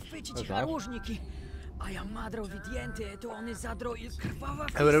weapons. That's nice.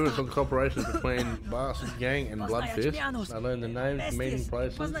 Evidence of cooperation between Bastard Gang and Bloodfist. I learned the names, meeting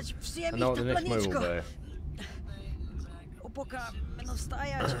places, I know what the next move will be.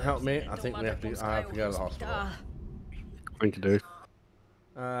 Help me, I think I have to go to the hospital. I think you do.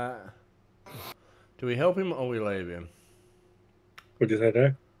 Do we help him or we leave him? What did you say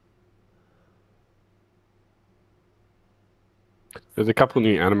there? There's a couple of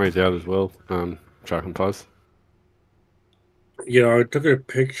new animes out as well. Shark and Fuzz. Yeah, I took a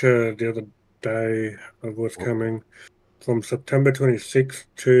picture the other day of what's coming from September 26th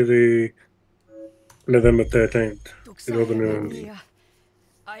to the November 13th. Is all the new ones.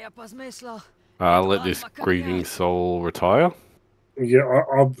 Let this grieving soul retire. Yeah,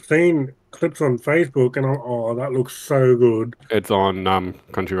 I've seen clips on Facebook and oh, that looks so good. It's on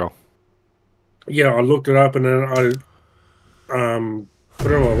Crunchyroll. Yeah, I looked it up and then I put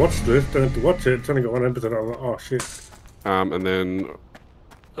it on my watch list. Don't have to watch it. It's only got one episode. I'm like, oh shit. And then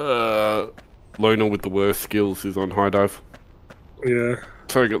Loner with the worst skills is on High Dive. Yeah.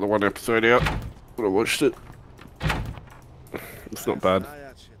 So I got the one episode out, but I watched it. It's not bad.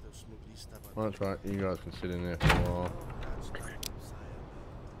 Well, that's right, you guys can sit in there for a while.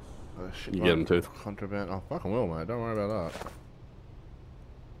 Oh, shit, You get them too. Contraband. Oh, fucking will, mate. Don't worry about that.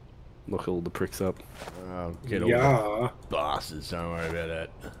 Look all the pricks up. Oh, get all the bastards. Don't worry about that.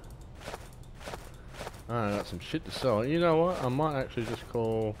 I got some shit to sell. You know what? I might actually just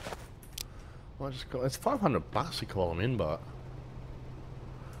call. It's $500 to call them in, but.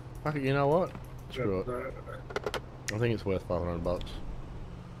 Fuck it. You know what? Screw it. I think it's worth $500.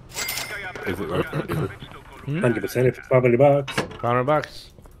 Is it though? 100% if it's $500.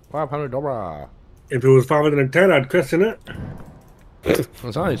 $500. $500. If it was 510, I'd question it.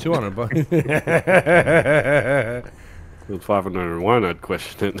 It's only $200. With 501, I'd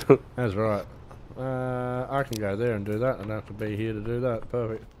question it. That's right. I can go there and do that. I don't have to be here to do that.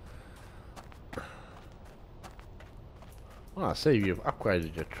 Perfect. Oh, I see you've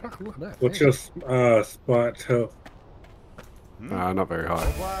upgraded your truck. Look at that. What's your spot health? Not very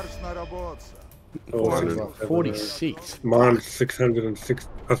high. 46. Mine's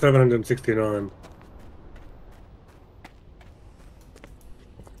 769.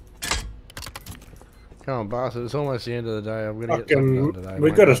 Come on, bastard. It's almost the end of the day. I'm going to get something done today.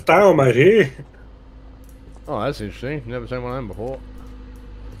 We've got a stalemate here. Oh, that's interesting. Never seen one of them before.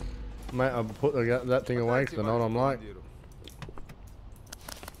 Mate, I'll put that thing away because I know what I'm like.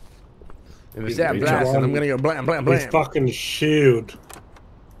 If it's that blasting, I'm going to go blam, blam, blam. His fucking shield.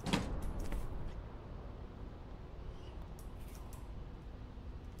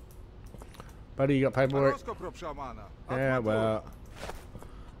 Buddy, you got paperwork? Yeah, well,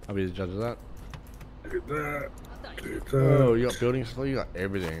 I'll be the judge of that. Oh, you got building stuff, you got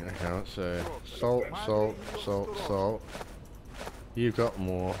everything. Okay, let's see. Salt, salt, salt, salt. You've got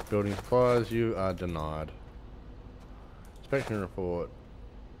more. Building supplies, you are denied. Inspection report.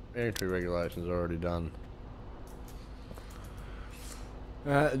 Entry regulations already done.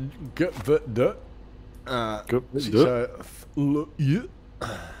 That's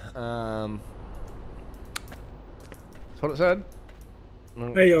what it said.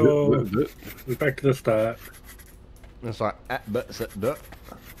 Hey yo, we're back to the start. It's like but duh.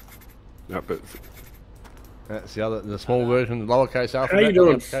 Yeah, but That's the small version, the lowercase alphabet. How you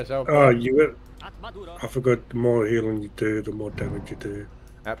doing? Alphabet. Oh, you got. I forgot. The more healing you do, the more damage you do.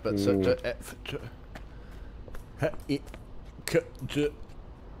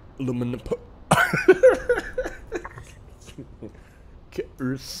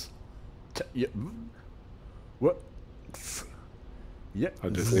 What? Yeah. I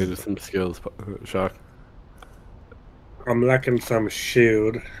just needed some skills, Shark. I'm lacking some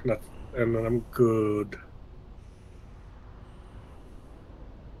shield, and I'm good.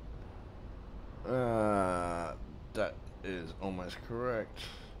 That is almost correct.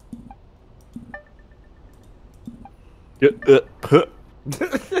 You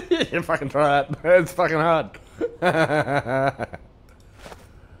fucking try it. It's fucking hard.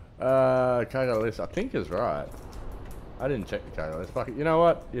 Okay, I got a list. I think is right. I didn't check the catalyst. Fuck it. You know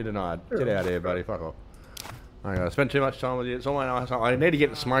what? You're denied. Get out of here, buddy. Fuck off. I spent too much time with you. It's all my nice. I need to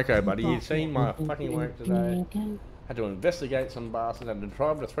get to Smoko, buddy. You've seen my fucking work today. Had to investigate some bastards. Had to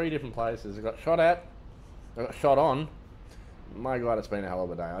drive to 3 different places. I got shot at. I got shot on. My God, it's been a hell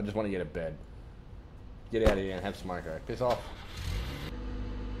of a day. I just want to get to bed. Get out of here and have Smoko. Piss off.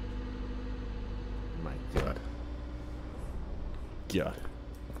 My God. God.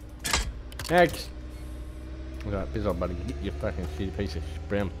 Next. Alright, piss off, buddy. Get your fucking shitty piece of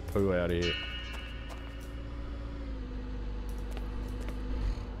brown poo out of here.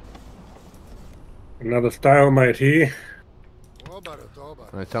 Another stalemate here.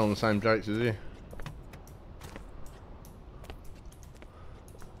 They're telling the same jokes as you.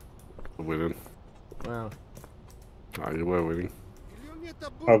 Winning. Wow. Oh, you were winning.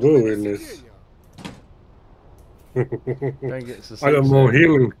 I will win this. Don't get to I got more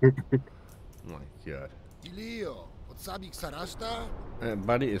healing. My God.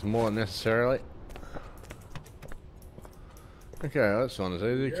 Buddy is more necessarily. Okay, that's one is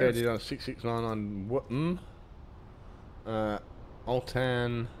easy. KD on 669 on Wotton.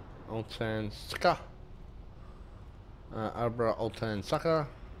 Altan Sucker. Abra Altan Sucker.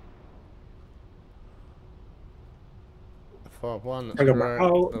 5-1. I got my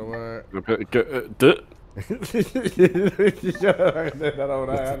out. I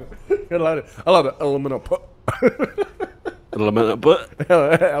love it. Elemental put. Elemental put.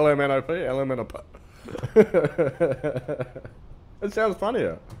 Elemental put. It sounds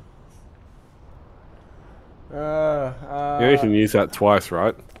funnier. You can use that twice,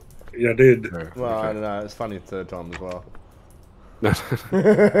 right? Yeah, I did. Yeah, Well, okay. I don't know. It's funny the third time as well.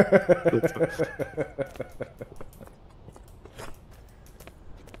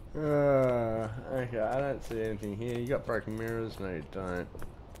 Okay, I don't see anything here. You got broken mirrors? No, you don't.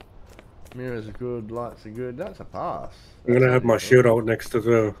 Mirrors are good, lights are good. That's a pass. I'm gonna have my shield out next as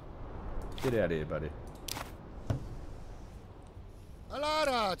well. Get out of here, buddy.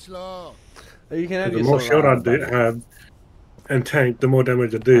 You can have The your more shield I salada, do buddy. have and tank, the more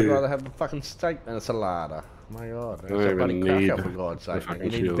damage I I'd do. rather have a fucking steak than a salada. My God, I that's don't a even bloody need cracker for God's the sake. fucking You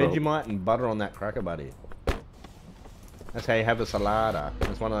need shield. Vegemite and butter on that cracker, buddy. That's how you have a salada.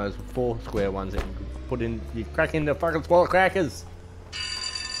 It's one of those 4 square ones that you put in. You crack into fucking spoiled crackers.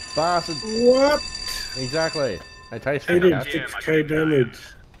 Bastard. What? Exactly. They taste He did fantastic. 6k damage.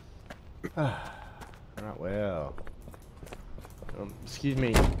 Right, well. Excuse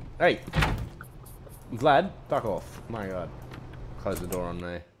me. Hey! Vlad, fuck off. My God. Close the door on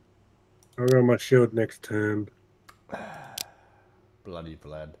me. I'll go my shield next turn. Bloody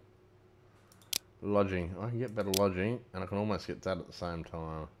Vlad. Lodging. I can get better lodging, and I can almost get that at the same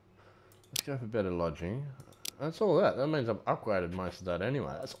time. Let's go for better lodging. That's all that. That means I've upgraded most of that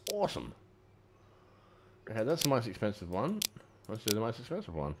anyway. That's awesome. Okay, that's the most expensive one. Let's do the most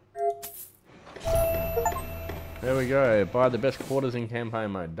expensive one. There we go. Buy the best quarters in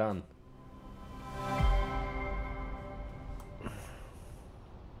campaign mode. Done.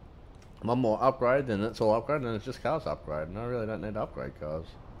 One more upgrade, then it's all upgrade, and it's just cars upgrade. And I really don't need to upgrade cars.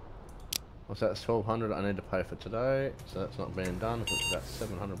 What's that? It's 1,200 I need to pay for today, so that's not being done. So it's about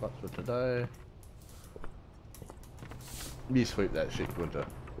 700 bucks for today. You sweep that shit, Gunter.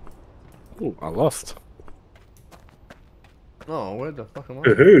 Ooh, I lost. Oh, where the fuck am I?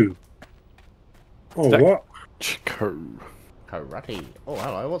 Woohoo! Oh, Stack. what? Chico. Karate. Oh,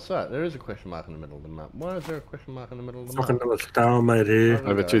 hello. What's that? There is a question mark in the middle of the map. Why is there a question mark in the middle of the map? Fucking another stalemate here.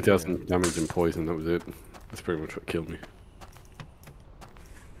 Oh, Over okay, 2,000 yeah. damage and poison, that was it. That's pretty much what killed me.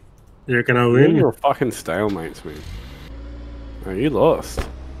 You reckon I You win? You're fucking stalemates, man. Oh, you lost.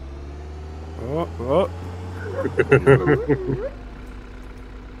 Oh, oh. No,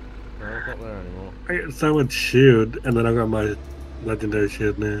 it's not there anymore. I got so much shield, and then I got my legendary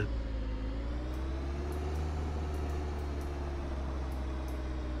shield now.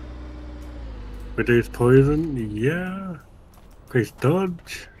 Reduce poison, yeah. Increase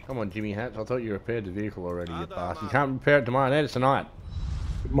dodge. Come on, Jimmy Hats. I thought you repaired the vehicle already, you bastard. You can't repair it tomorrow night. It's tonight.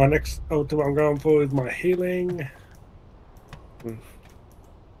 My next ultimate I'm going for is my healing.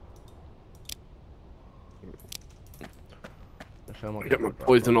 I get my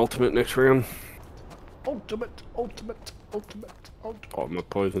poison ultimate next round. Ultimate, ultimate, ultimate, ultimate. Oh, my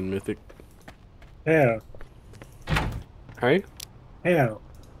poison mythic. How? Hey? How?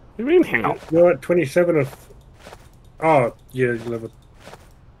 What do you mean, how? You're at 27 of... Oh, yeah, you level...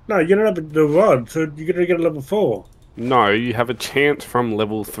 No, you don't have the rod, so you're gonna get a level 4. No, you have a chance from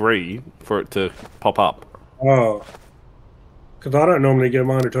level 3 for it to pop up. Oh. Because I don't normally get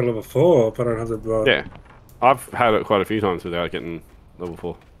mine until level 4 if I don't have the rod. Yeah. I've had it quite a few times without getting level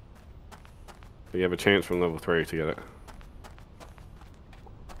 4. But you have a chance from level 3 to get it.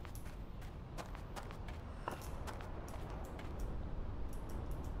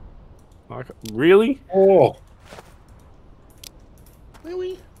 Really? Oh,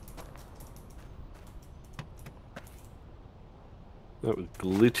 Really? That was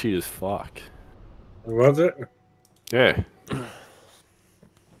glitchy as fuck. was it? Yeah.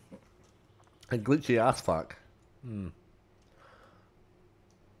 A glitchy ass fuck.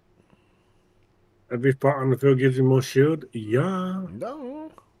 Every spot on the field gives you more shield. Yeah.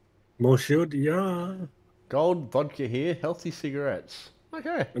 No. More shield. Yeah. Gold vodka here, healthy cigarettes.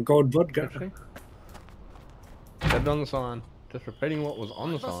 Okay. A gold vodka. Interesting. Said it on the sign. Just repeating what was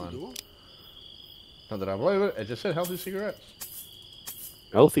on the sign. Not that I believe it, it just said healthy cigarettes.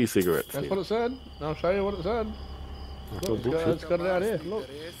 Healthy cigarettes. That's Yeah. what it said. I'll show you what it said. Look, it's got it out here. Look.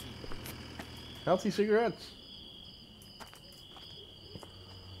 Healthy cigarettes.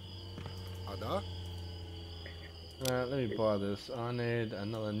 Let me buy this. I need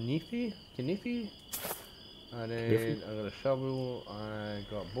another Niffy. Kniffy. I got a shovel. I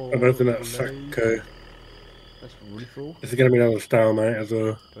got balls. I'm opening that sack. That's riffle. This is gonna be another stalemate as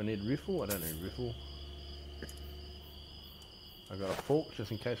well. Do I need riffle? I don't need riffle. I got a fork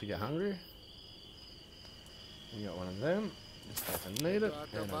just in case I get hungry. You got one of them, just in case I need it.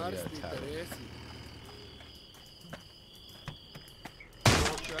 And I got a tablet.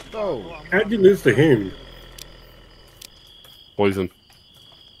 Oh! How'd you lose to him? Poison.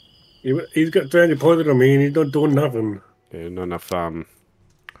 He's got 300 poison on me and he's not doing nothing. Yeah, not enough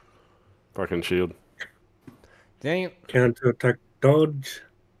fucking shield. Dang it. Counter attack dodge.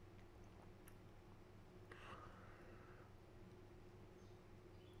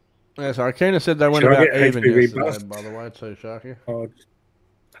 Yeah, so Akina said they went Should I about get even HP yesterday, rebust? by the way, too, Sharky. Oh,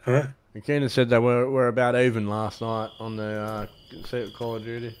 huh? Akina said they were about even last night on the Call of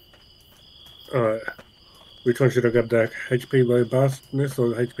Duty. Alright. Which one should I get back? HP robustness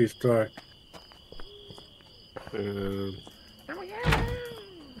or HP strike?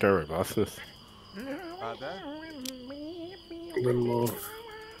 Go robustness. A little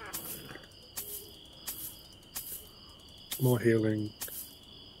more healing.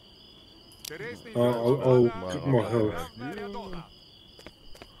 I'll get more health.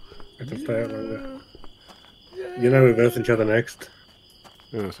 I can stay out like that. You know we verse each other next.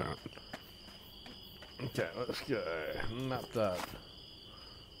 Yeah, that's alright. Okay, let's go. Map that.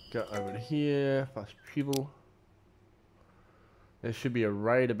 Go over to here. Fast people. There should be a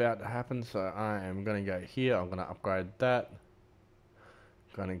raid about to happen, so I am going to go here. I'm going to upgrade that.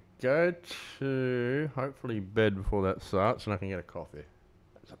 Going to go to hopefully bed before that starts, and I can get a coffee.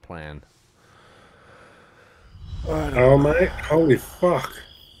 That's a plan. Oh mate, holy fuck.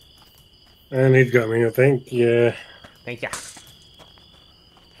 And he's got me, I think, yeah. Thank ya.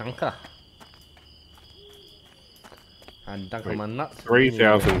 Danke. And dunk on my nuts.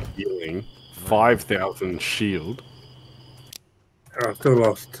 3,000 healing, 5,000 shield. Oh, still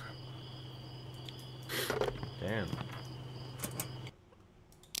lost. Damn.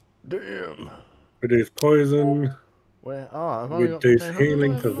 Damn. Reduce poison. Where? Oh, I've only got Reduce 1,500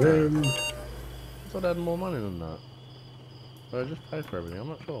 healing left. for them. I thought I had more money than that. But I just paid for everything. I'm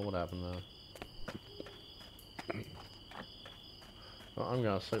not sure what happened there. Well, I'm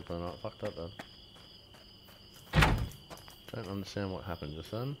going to sleep for the night. Fuck that, then. Don't understand what happened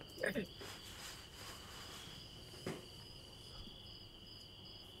just then.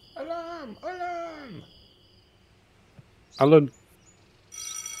 Alarm! Alarm! Alan.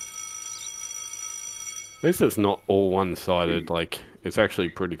 At least it's not all one-sided, like, it's actually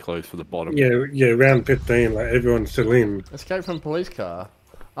pretty close for the bottom. Yeah, round 15, like everyone's still in. Escape from police car.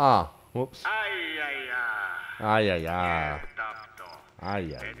 Ah, whoops. Ay, ay, ay.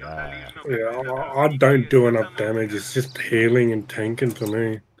 Ay, ay, ay. Yeah, I don't do enough damage, it's just healing and tanking for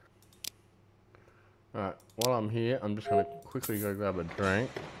me. Alright, while I'm here, I'm just going to quickly go grab a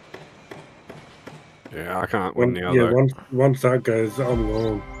drink. Yeah, I can't win now, yeah, though. once that goes, I'm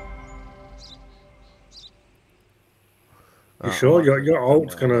gone. You sure? Your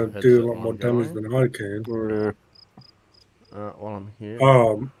ult's gonna do a lot more damage than I can. Yeah. While I'm here.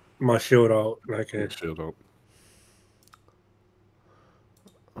 Oh, my shield ult. Okay. Shield ult.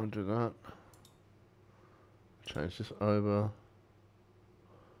 I'll do that. Change this over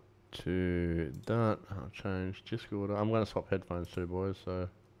to that. I'll change Discord. I'm going to swap headphones too, boys, so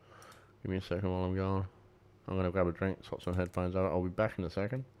give me a second while I'm going. I'm going to grab a drink, swap some headphones over. I'll be back in a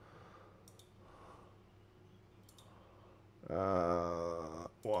second. I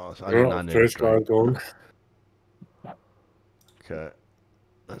didn't need first line gone. Okay,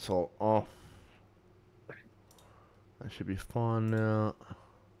 that's all off. That should be fine now.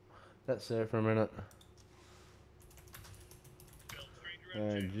 That's there for a minute.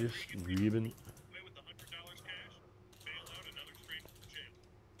 Just ribbon.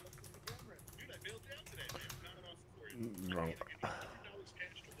 Wrong.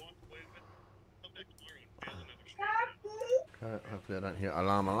 Okay, hopefully I don't hear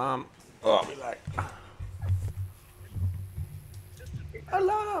alarm. Oh, I'll be back.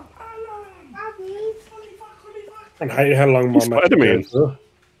 Alarm! I hate how long my matches Spider-Man. go for.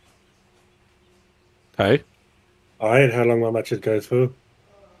 Hey, I hate how long my matches go for.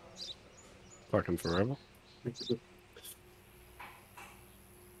 fucking forever.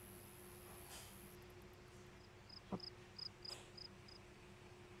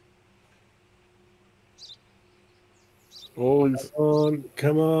 Oh,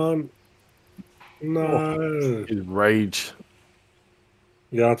 Come on. No. his rage.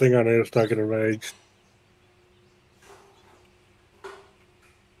 Yeah, I think I need to start getting rage.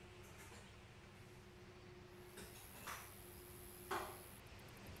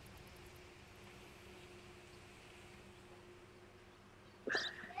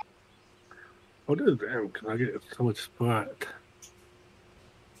 What is that? Can I get so much spot?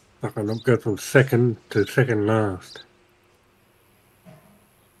 Like I'm not good from second to second last.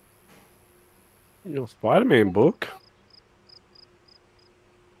 Your Spider-Man book.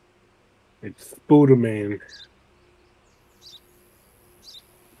 It's Spider-Man.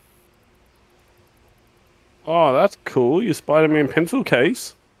 Oh, that's cool. Your Spider-Man pencil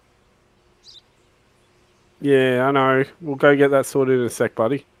case. Yeah, I know. We'll go get that sorted in a sec,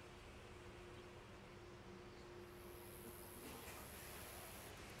 buddy.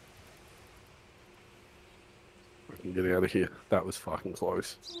 I can get out of here. That was fucking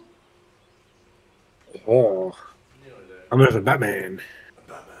close. Oh. I'm as a Batman.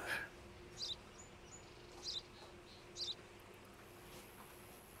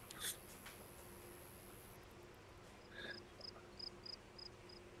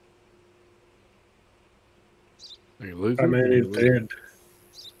 Are you losing? Batman is dead.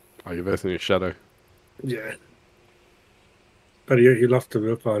 Oh, you're versing your shadow. Yeah. But he lost the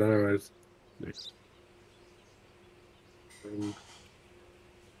real fight anyways. Next.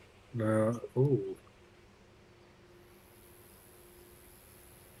 No. Ooh.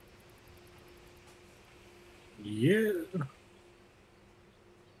 Yeah.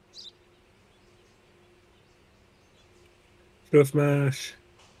 Still smash.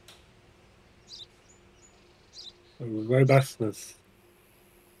 Robustness.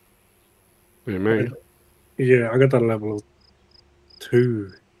 What do you mean? Yeah, I got that level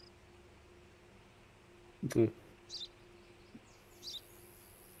 2. Mm.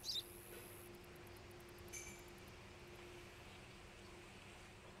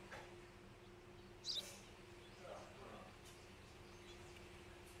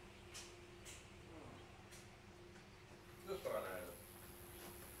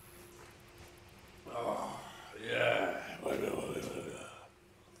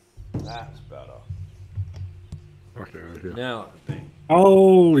 That's better. Okay, Now,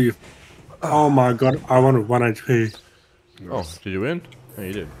 Holy. Oh my god, I wanted 1 HP. oh, did you win? Oh,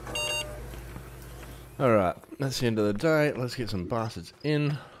 you did. Alright, that's the end of the day. Let's get some bastards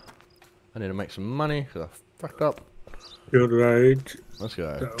in. I need to make some money because I fucked up. Field rage. Let's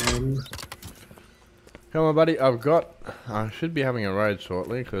go. That one. Come on, buddy. I should be having a raid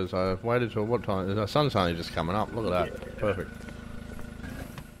shortly because I've waited till what time? The sun's only just coming up. Look at that. Perfect.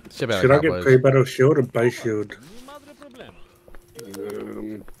 Should I get pre-battle shield or base shield?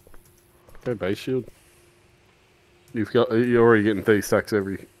 Okay, base shield. You're already getting 30 stacks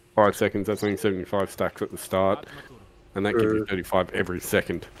every 5 seconds. That's only 75 stacks at the start, and that gives you 35 every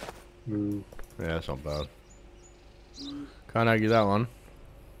second. Mm. Yeah, that's not bad. Can't argue that one.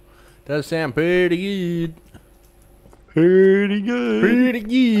 Does sound pretty good. Pretty good. Pretty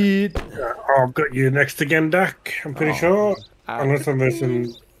good. I've got you next again, Dak. I'm pretty sure. Unless I'm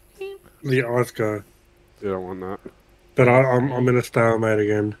missing the ice guy. You don't want that. But I'm in a stalemate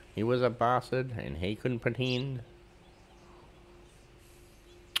again. He was a bastard and he couldn't pretend.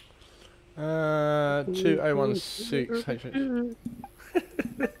 2016.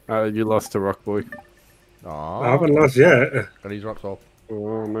 You lost to Rock Boy. Aww. I haven't lost yet. Got his rocks off.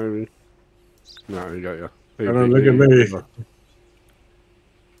 Oh, maybe. No, he got you. Look at me.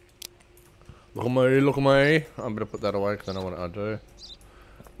 Look at me, look at me. I'm gonna put that away because I know what I do.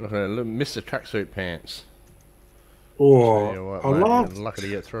 Look at it, Mr. Tracksuit Pants. Oh, What, I mate, love. you're lucky to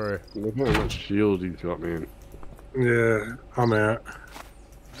get through. Look how much shield he's got, man. Yeah, I'm out.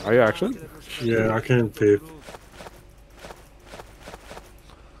 Are you actually? Yeah, I can't see.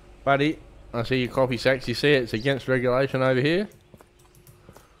 Buddy, I see your coffee sacks. You see it's against regulation over here.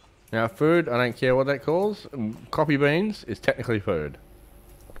 Now food, I don't care what that calls. Coffee beans is technically food.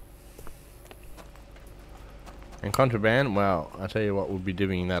 And contraband, well, I tell you what, we'll be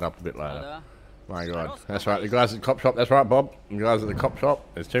divvying that up a bit later. My God. That's right. The guys at the cop shop. That's right, Bob. The guys at the cop shop.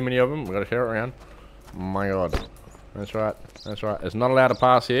 There's too many of them. We've got to share it around. My God. That's right. That's right. It's not allowed to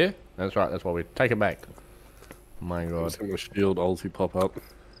pass here. That's right. That's why we take it back. My God. I'm shield ulti pop up.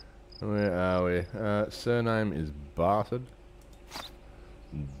 Where are we? Surname is Barted.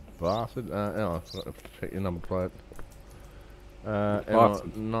 Barted? Oh, I've got to check your number plate.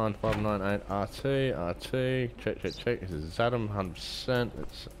 9598 RT. Check. This is Adam, 100%.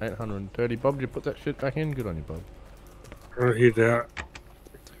 It's 830. Bob, did you put that shit back in? Good on you, Bob. Oh, he's out.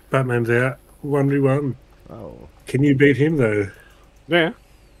 Batman's out. 1v1. Oh. Can you beat him, though? Yeah.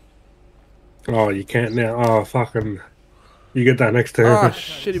 Oh, you can't now. Oh, fucking. You get that next turn. Oh,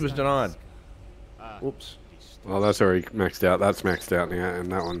 shit, he was denied. Whoops. Well, that's already maxed out. That's maxed out now,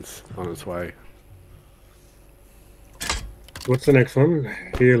 and that one's on its way. What's the next one?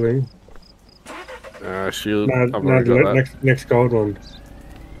 Healing. Shield. No, next gold one.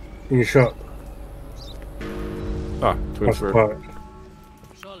 In your shop. Ah, twin spirit.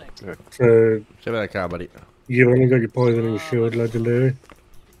 Yeah. So. Check that car, buddy. You only got your poison and your shield, legendary.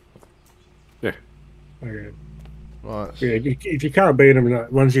 Yeah. Okay. Right. Yeah, if you can't beat him,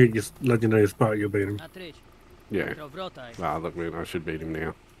 once you get your legendary spot, you'll beat him. Yeah. Ah, look, man, I should beat him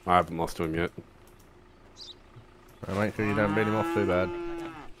now. I haven't lost to him yet. Make sure you don't beat him off too bad.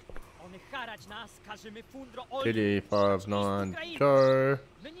 TD59 Joe.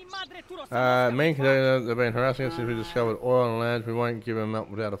 Main container, they've been harassing us since we discovered oil on land. We won't give them up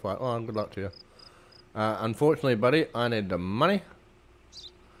without a fight. Oh, good luck to you. Unfortunately, buddy, I need the money.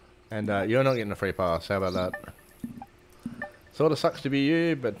 And you're not getting a free pass. How about that? Sort of sucks to be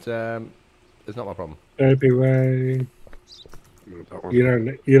you, but it's not my problem. Don't be way. You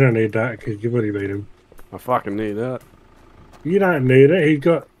don't need that because you've already beat him. I fucking need that. You don't need it. He's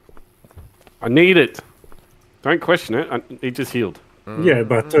got. I need it. Don't question it. He just healed. Yeah,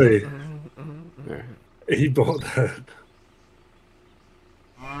 but too. Yeah. He bought that.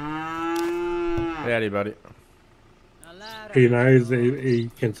 Howdy, buddy. He knows that he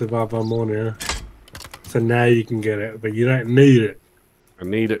can survive one more now. So now you can get it, but you don't need it. I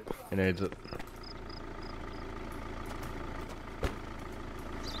need it. He needs it.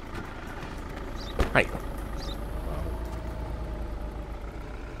 Hey.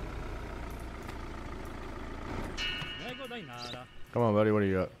 Come on, buddy. What do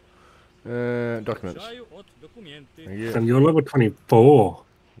you got? Documents. Thank you. And you're level 24.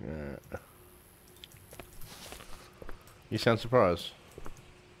 Yeah. You sound surprised.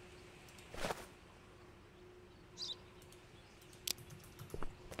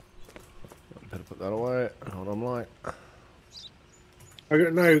 Better put that away. Hold on, like. I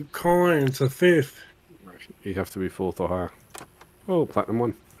got no coins for 5th. You have to be 4th or higher. Oh, platinum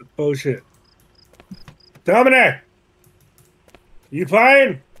 1. Bullshit. Dominic! You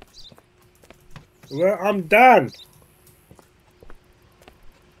playing? Well, I'm done.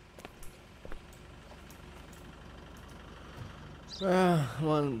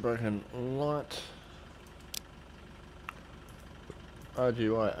 One broken light.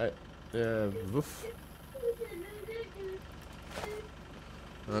 RGY8. Yeah, woof.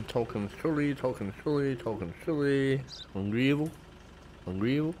 Talking silly. Unreal.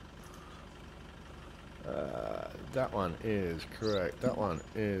 That one is correct.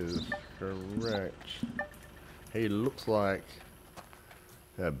 He looks like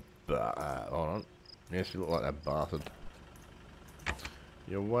a hold on. Yes, he looks like that bastard.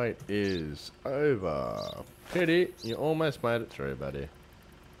 Your weight is over. Pity, you almost made it through, buddy.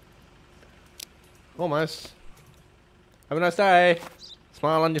 Almost. Have a nice day.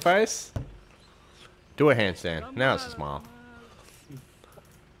 Smile on your face. Do a handstand. Now it's a smile.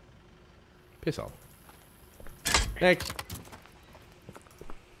 Piss off. Next.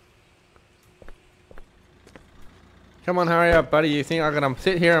 Come on, hurry up, buddy. You think I'm gonna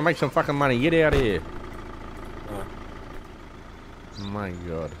sit here and make some fucking money? Get out of here. My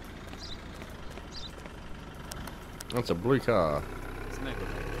God. That's a blue car.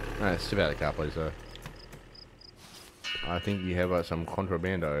 Alright, step out of the car, please, sir. I think you have some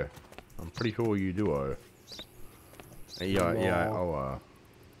contrabando. I'm pretty sure you do. Yeah, I'll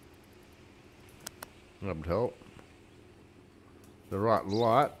tell. The right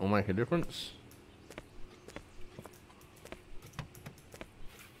light will make a difference.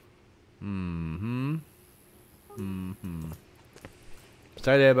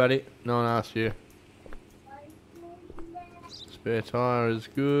 Stay there, buddy. No one asked you. Spare tire is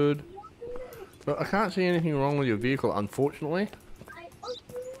good. But I can't see anything wrong with your vehicle, unfortunately.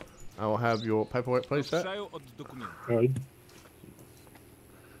 I will have your paperwork, please, sir.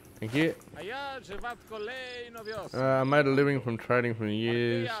 Thank you. I made a living from trading for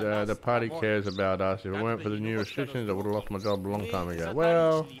years. The party cares about us. If it weren't for the new restrictions, I would have lost my job a long time ago.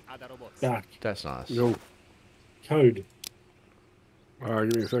 Well, that's nice. Yo. Code.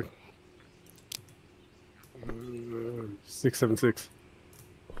 Give me a sec. 676.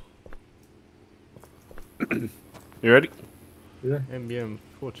 You ready? Yeah. MBM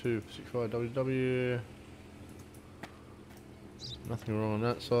 4265WW. Nothing wrong on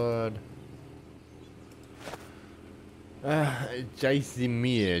that side. JC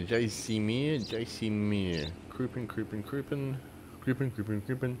Mir. Creeping. Crips.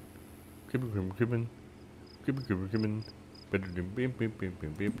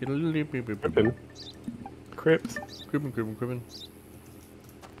 Creeping.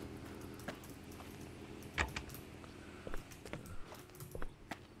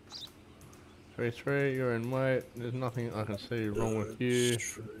 3-3, you're in white. There's nothing I can see wrong with you,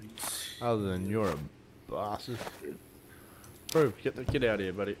 other than you're a bastard. Proof, get out of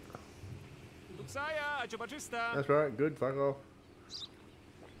here, buddy. That's right, good, fuck off.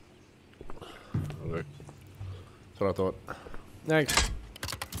 Okay. That's what I thought. Next.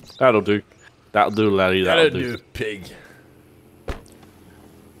 That'll do. That'll do, laddie. That'll do. Pig.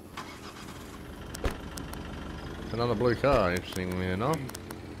 Another blue car, interestingly enough.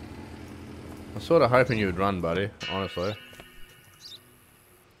 I was sort of hoping you would run, buddy, honestly.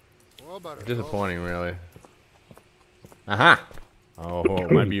 Disappointing, really. Aha! Oh,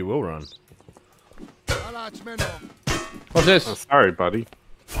 maybe you will run. What's this? Oh, sorry, buddy.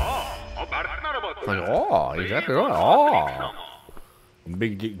 Oh, exactly right. Oh!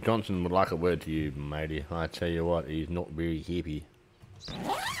 Big Dick Johnson would like a word to you, matey. I tell you what, he's not very happy.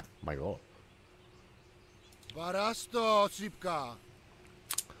 My God.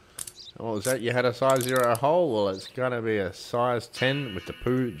 What was that? You had a size 0 hole? Well, it's gonna be a size 10 with the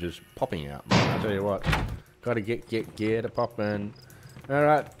poo just popping out, man. I tell you what. Gotta get gear to pop in.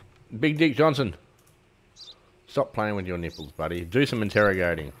 Alright, Big Dick Johnson. Stop playing with your nipples, buddy. Do some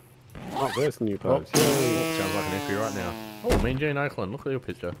interrogating. Oh, there's the new pose. Oh, sounds like an entry right now. Oh, Mean Gene Oakland. Look at your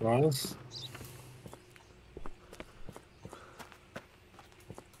picture. Nice.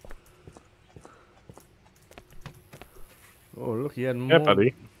 Oh, look, he had more,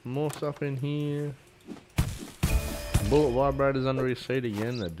 buddy. more stuff in here. Bullet vibrators under his seat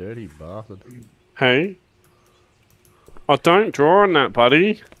again, the dirty bastard. Hey. Oh, don't draw on that,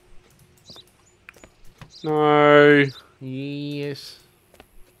 buddy. No. Yes.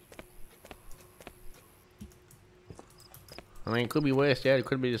 I mean, it could be worse, Dad. It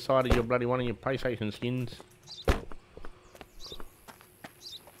could be the side of your bloody one of your PlayStation skins.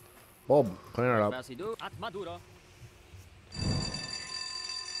 Bob, clean it up.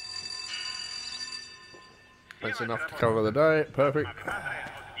 That's enough to cover the day. Perfect.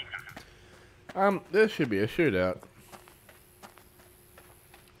 There should be a shootout.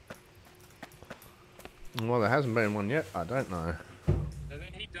 Well, there hasn't been one yet. I don't know.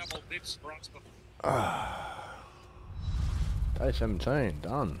 Day 17,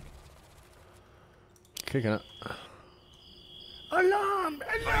 done. Kicking it. Alarm!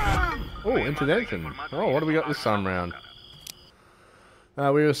 Alarm! Oh, intervention. Oh, what do we got this time round?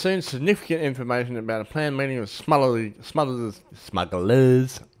 We have seen significant information about a planned meeting of smugglers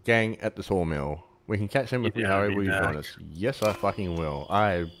gang at the sawmill. We can catch them if we hurry. Will you join us? Yes, I fucking will.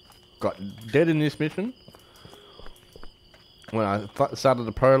 I got dead in this mission when I started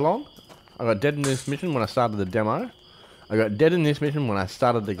the prologue. I got dead in this mission when I started the demo. I got dead in this mission when I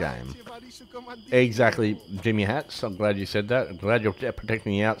started the game. Exactly, Jimmy Hats. I'm glad you said that. I'm glad you're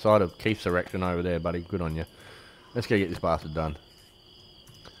protecting the outside of Keith's erection over there, buddy. Good on you. Let's go get this bastard done.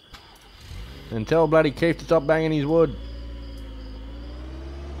 And tell bloody Keith to stop banging his wood.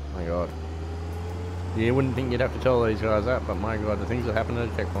 My God. You wouldn't think you'd have to tell these guys that, but my God, the things that happen at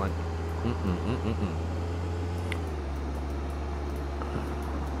a checkpoint.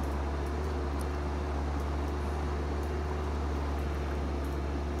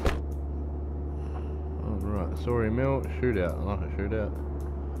 Alright, sorry Mill, shootout. I like a shootout.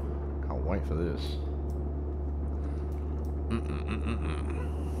 Can't wait for this.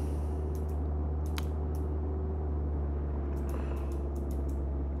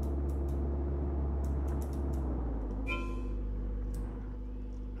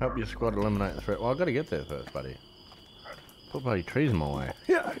 Help your squad eliminate the threat. Well, I've got to get there first, buddy. Put bloody trees in my way.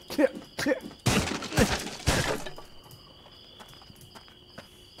 Yeah.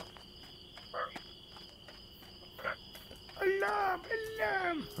 Alarm!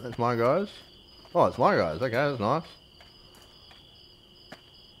 That's my guys. Oh, it's my guys. Okay, that's nice.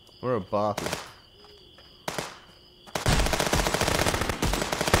 We're a bastard.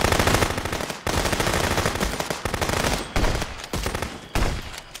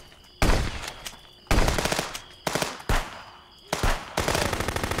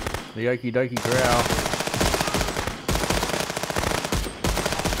 The okie dokie corral.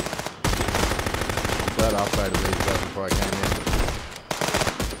 That upgraded these guys before I came in.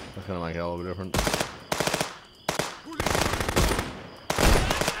 That's gonna make a hell of a difference.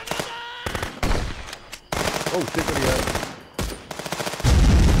 Oh shit, what do you got?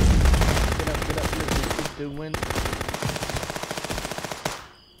 Get up, let's do win.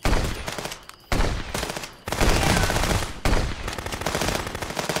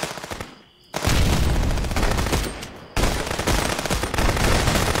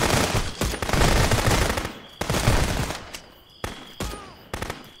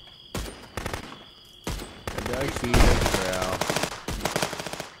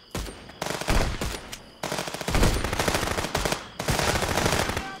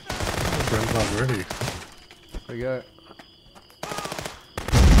 Ready. There you go.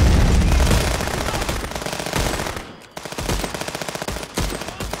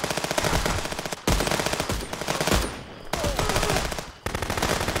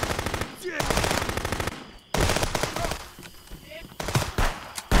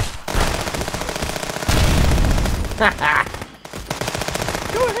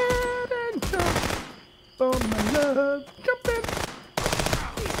 Go ahead and jump for my love. Jump in.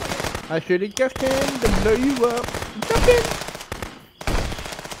 I should have just came to blow you up. Jump in.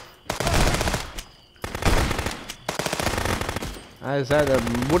 As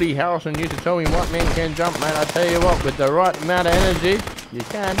Woody Harrelson used to tell me what men can jump, mate. I tell you what, with the right amount of energy, you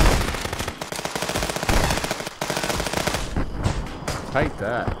can. Take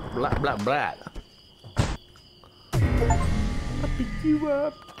that. Blah, blah, blah. I'll pick you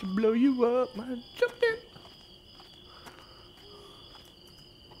up to blow you up. Jump in.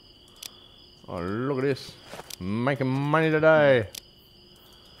 Oh, look at this. Making money today.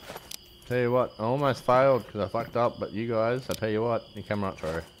 Tell you what, I almost failed because I fucked up, but you guys, I tell you what, you come right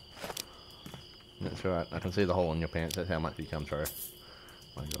through. That's right, I can see the hole in your pants, that's how much you come through.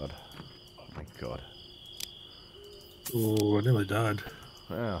 My god. My god. Oh, I nearly died.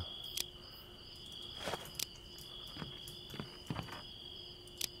 Yeah.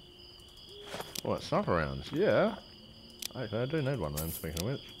 What, sniper rounds? Yeah. Actually, I do need one then, speaking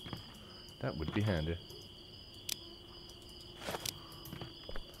of which. That would be handy.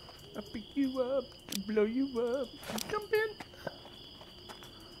 I'll pick you up to blow you up. Jump in.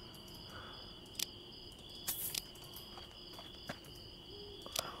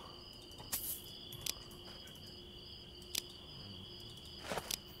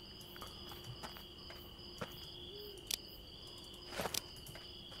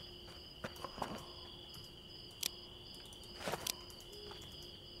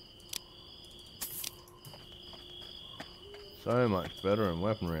 So much better in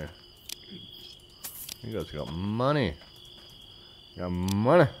weaponry. You guys got money. Got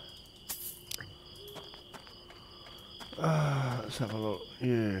money. Let's have a look.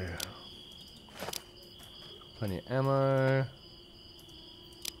 Yeah. Plenty of ammo.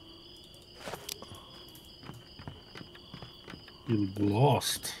 You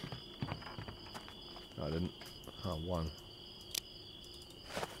lost. No, I didn't. Oh, one.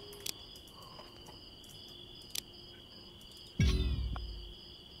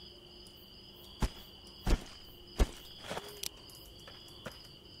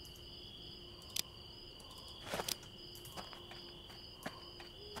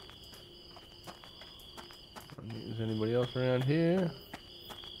 Is anybody else around here?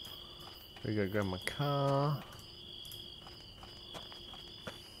 We gotta grab my car.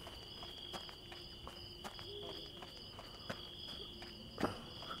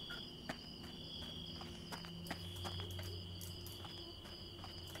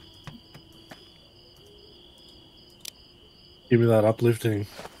 Give me that uplifting.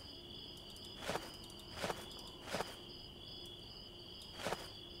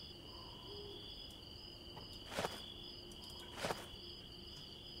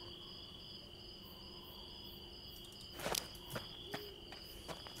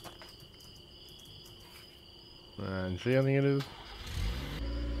 And see, I think it is.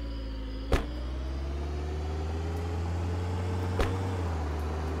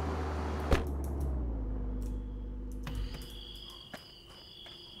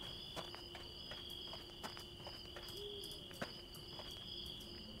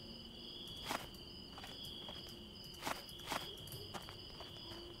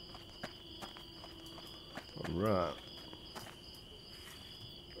 Right.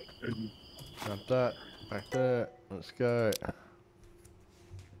 Got that. Back there. Let's go.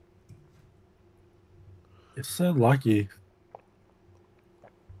 You're so lucky.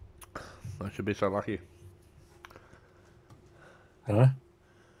 I should be so lucky. Huh?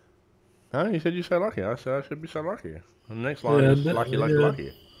 Huh? You said you're so lucky. I said I should be so lucky. The next line is lucky, lucky,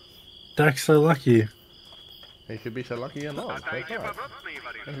 lucky. Dak's so lucky. He should be so lucky and not. That's right.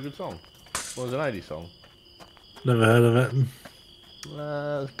 That's a good song. Well, it was an 80s song. Never heard of it.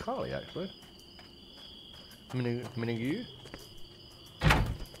 It's Carly, actually. Minigu?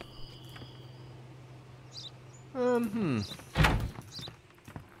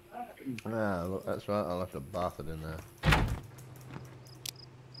 Ah, look, that's right. I'll have to bath it in there.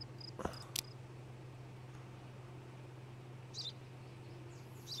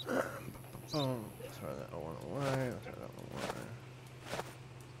 Oh, throw that one away. Throw that one away.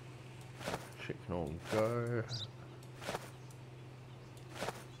 Shit can all go.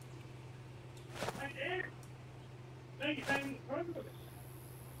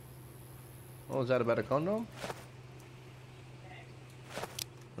 What was that about a condom?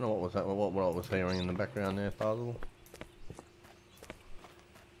 I don't know what was that. What I was hearing in the background there, Puzzle.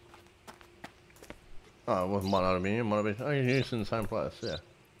 Oh, it wasn't. Might not have been you. Might have been. Oh, you're used in the same place. Yeah.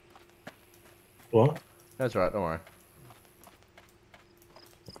 What? That's right. Don't worry.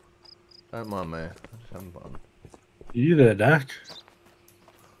 Don't mind me. I'm just having fun. You there, Dak?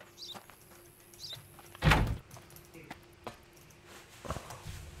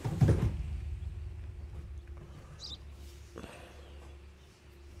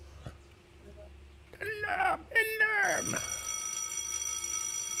 Alarm!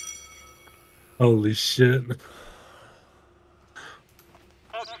 Holy shit.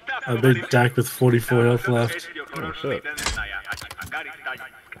 I beat Dak with 44 health left. Oh shit.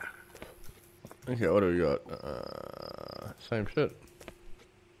 Okay, what do we got? Same shit.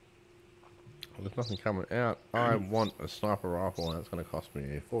 There's nothing coming out. I want a sniper rifle and it's going to cost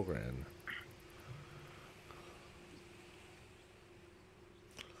me $4 grand.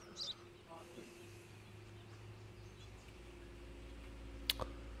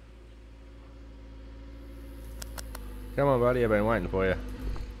 Come on, buddy, I've been waiting for you.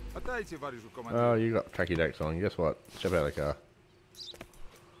 Oh, you got tracky decks on. Guess what? Step out of the car.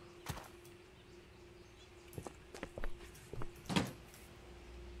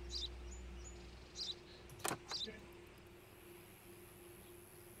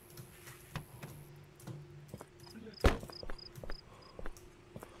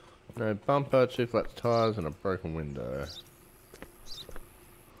 No bumper, 2 flat tires, and a broken window.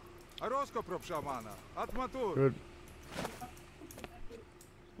 Good.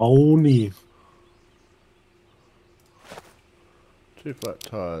 Oni. 2 flat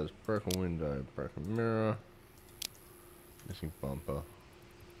tires, broken window, broken mirror, missing bumper.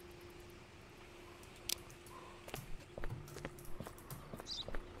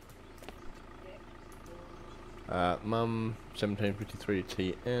 Mum, 1753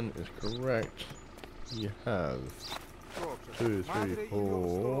 TN is correct. You have 2, 3,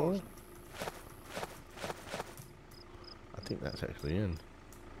 4. I think that's actually in.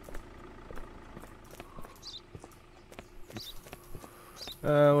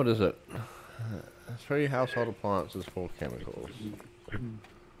 'What is it? 3 household appliances, 4 chemicals.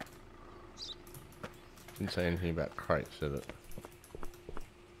 Didn't say anything about crates, did it?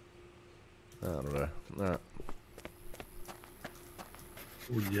 I don't know. Alright.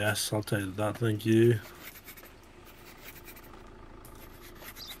 Oh, yes, I'll take that, thank you.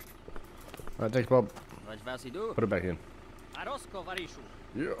 Alright, thanks, Bob. Put it back in.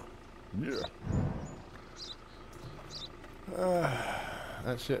 Yeah. Yeah.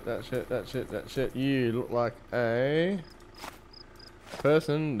 That's it, that's it, that's it, that's it. You look like a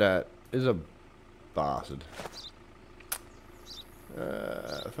person that is a bastard.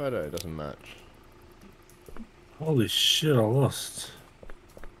 Photo doesn't match. Holy shit, I lost.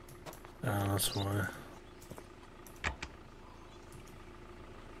 Oh, that's why.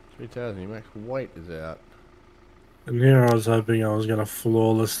 3000, your max weight is out. And here I was hoping I was going to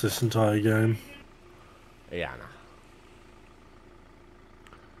flawless this entire game. Yeah, nah.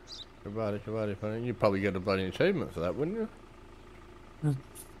 Goodbye. You'd probably get a bloody achievement for that, wouldn't you?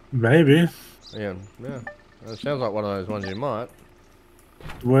 Maybe. Yeah. It sounds like one of those ones you might.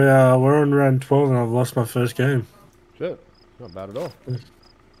 We're on round 12 and I've lost my first game. Shit. Not bad at all.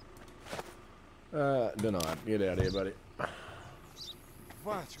 Denied. Get out of here, buddy.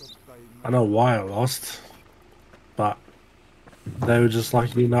 I know why I lost, but they were just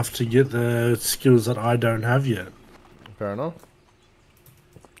lucky enough to get the skills that I don't have yet. Fair enough.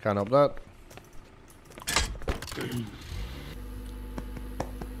 Can't help that.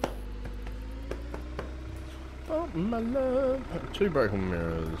 Oh my love. 2 broken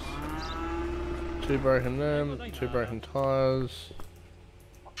mirrors. 2 broken them. 2 broken tires.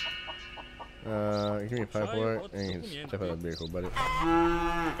 Give me paperwork and you can step out of the vehicle, buddy.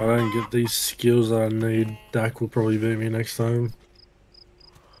 I don't get these skills that I need. Dak will probably beat me next time.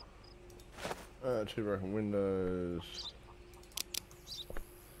 2 broken windows.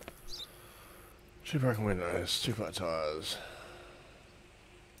 2 broken windows, 2 flat tires.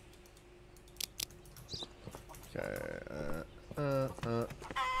 Okay,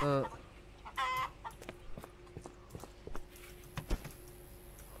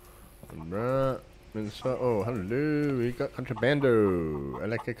 Right. Oh, hello, we got Contrabando. I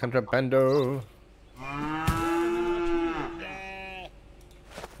like a Contrabando.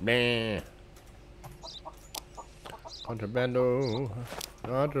 Nah. Contrabando.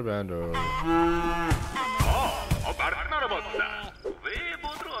 Contrabando.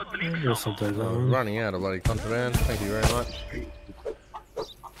 Running out of bloody contraband. Thank you very much.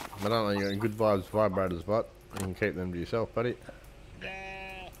 I don't know, you got good vibes vibrators, but you can keep them to yourself, buddy.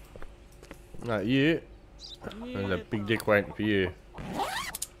 No, you. There's a big dick waiting for you.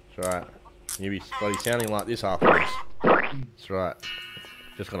 That's right. You be bloody sounding like this afterwards. That's right.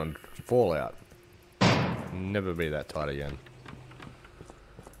 Just gonna fall out. Never be that tight again.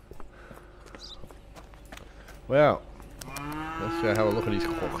 Well, let's go have a look at his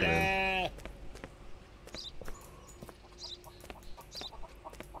cock then.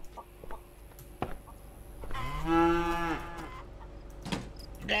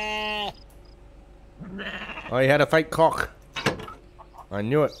 Oh, he had a fake cock. I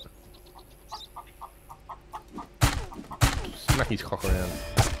knew it. Smack his cock around.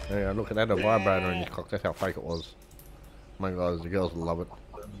 Yeah, look at that, a vibrator in his cock. That's how fake it was. My God, the girls will love it.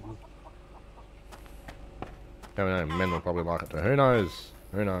 I don't know, men will probably like it too. Who knows?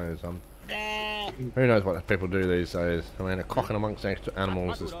 Who knows? Who knows what people do these days? I mean, a cock in amongst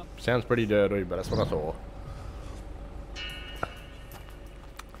animals sounds pretty dirty, but that's what I saw.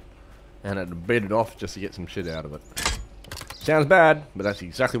 And it beat it off just to get some shit out of it. Sounds bad, but that's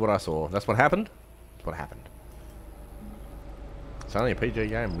exactly what I saw. That's what happened. That's what happened. It's only a PG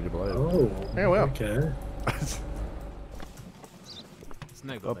game, would you believe? Oh, yeah, well. Okay.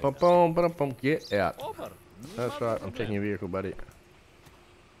 Get out. That's right, I'm checking your vehicle, buddy.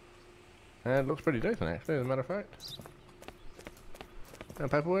 And it looks pretty decent, actually, as a matter of fact. And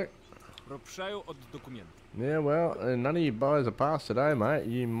paperwork. Yeah, well, none of you buys are passed today, mate.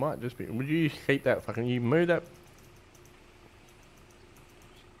 You might just be... Would you keep that fucking... You move that...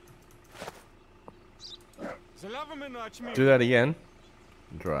 Do that again.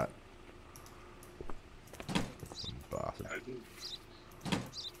 That's right. Bastard. I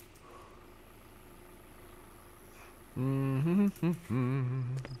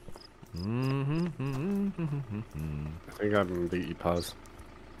think I can beat you, Paz.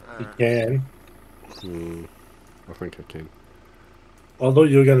 You can. I think I can. I thought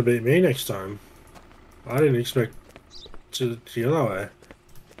you were going to beat me next time. I didn't expect to go that way.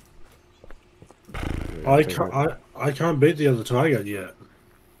 Yeah, I can't beat the other Tiger yet.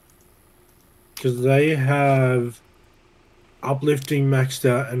 Because they have uplifting maxed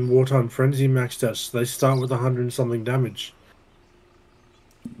out and wartime frenzy maxed out, so they start with 100 and something damage.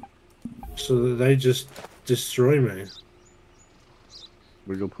 So they just destroy me.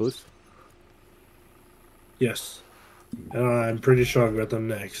 Wiggle puss? Yes. And I'm pretty sure I've got them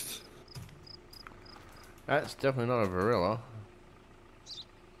next. That's definitely not a Varilla.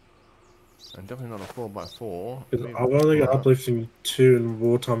 And definitely not a 4x4. I've only got uplifting 2 and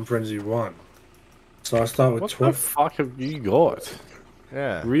wartime frenzy 1. So I start with 12. What the fuck have you got?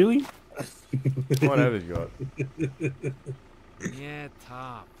 Yeah. Really? Whatever you got. Yeah,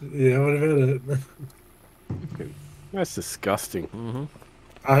 top. Yeah, what about it? That's disgusting. Mm-hmm.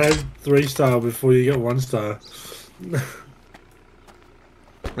 I had 3-star before you get 1-star.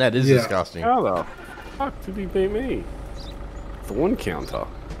 That is disgusting. How the fuck did he beat me? Thorn counter.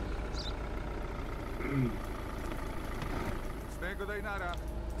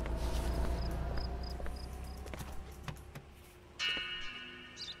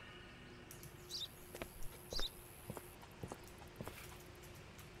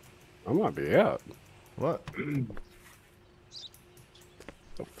 I might be out. What?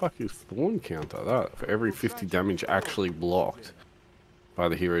 The fuck is thorn counter? That for every 50 damage actually blocked by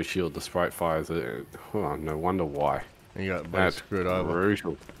the hero shield, the sprite fires it. Oh, no wonder why. You got screwed over.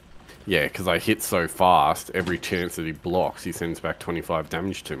 Brutal. Yeah, because I hit so fast, every chance that he blocks, he sends back 25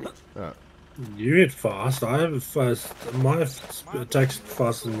 damage to me. Oh. You hit fast. I have fast. My attack's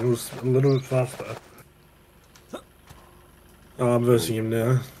faster than yours. A little bit faster. Oh, I'm versing him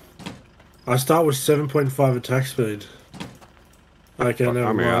now. I start with 7.5 attack speed. Okay,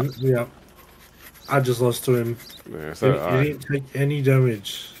 never mind. Yeah. I just lost to him. Yeah, so he didn't take any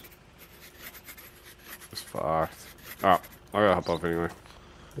damage. Fuck. Oh, I gotta hop off anyway.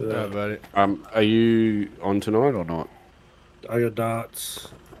 Yeah, buddy. Are you on tonight or not? I got darts.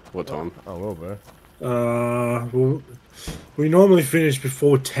 What time? Oh, well, bro. We normally finish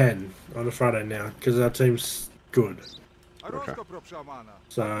before 10 on a Friday now because our team's good. Okay.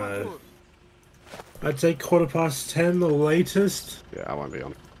 So I'd say 10:15 the latest. Yeah, I won't be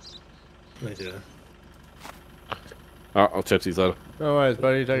on. Yeah. Alright, I'll chat to you later. No worries,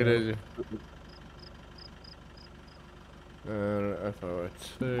 buddy. Take it easy.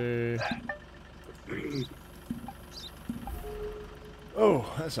 FO2. Oh,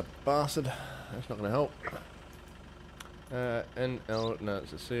 that's a bastard. That's not going to help. NL, no,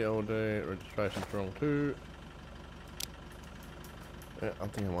 it's a CLD. Registration's wrong too. Yeah, I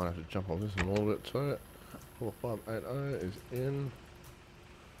think I might have to jump on this and roll it to it. 4580 is in.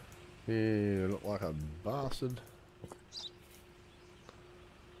 You look like a bastard.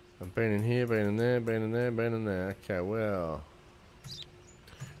 I've been in here, been in there, been in there, been in there. Okay, well.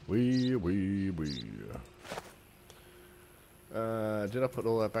 Did I put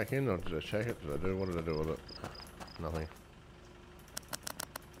all that back in or did I check it? Did I do? What did I do with it? Nothing.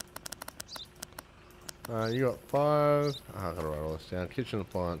 You got 5. Oh, I gotta write all this down. Kitchen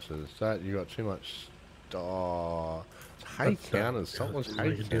appliances. That you got too much. Oh, hay counters. Someone's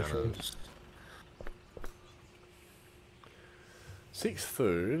hay counters. 6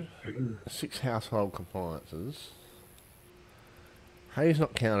 food. 6 household appliances. Hay's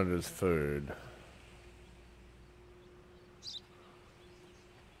not counted as food.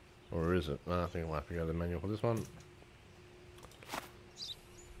 Or is it? No, I think I might have to go to the manual for this one.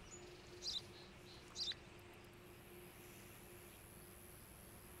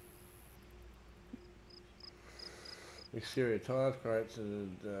 Exterior tiles, crates,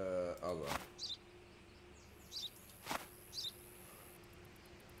 and other.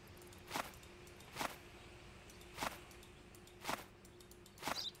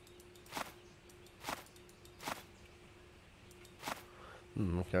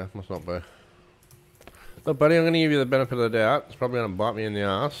 Okay, must not be. Look, buddy, I'm going to give you the benefit of the doubt. It's probably going to bite me in the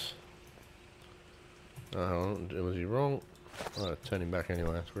ass. Oh, hold on. Was he wrong? I'm going to turn him back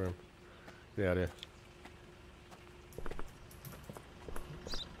anyway. Screw him. Get out of here.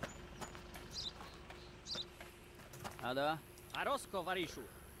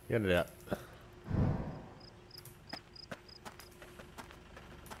 Get it out.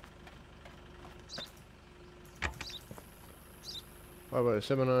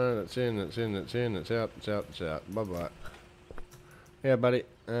 5.70, that's in, that's in, that's in, that's out, it's out, it's out. Bye bye. Yeah, buddy.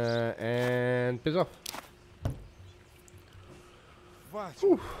 And piss off.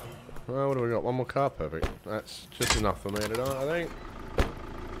 Whew. What do we got? One more car, perfect. That's just enough for me tonight, I think.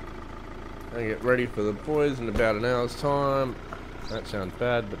 And get ready for the boys in about an hour's time. That sounds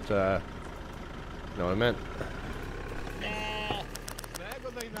bad, but you know what I meant.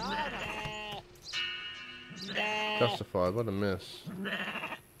 Justified, what a miss.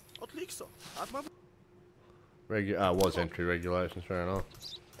 Was entry regulations, fair enough.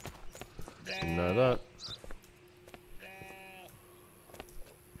 Didn't know that.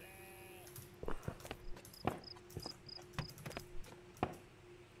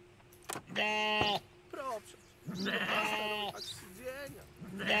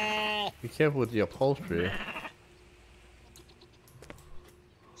 Be careful with the upholstery.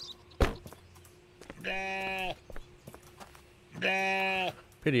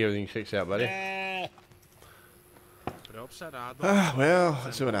 Pity everything checks out, buddy. Well,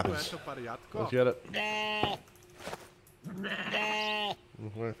 let's see what happens. Let's get it.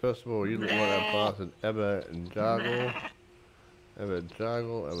 Well, first of all, you look like that bastard Ever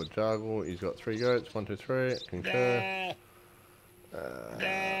Joggle. He's got 3 goats. 1, 2, 3. Concur.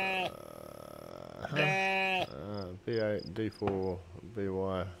 B8, D4,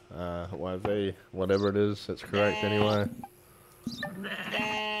 BY, YV, whatever it is, that's correct anyway.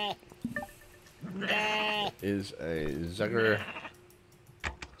 Is a Zugger.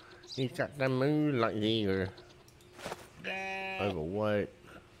 He's got the mood like Zugger. Overweight.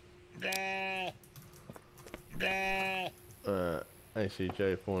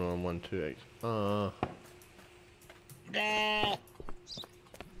 ACJ 4912X.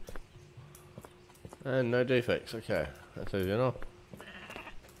 And no defects, okay. That's easy enough. I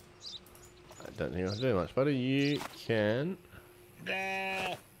don't think I can do much, buddy. You can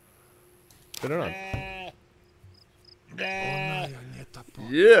put it on.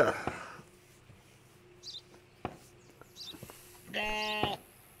 Yeah!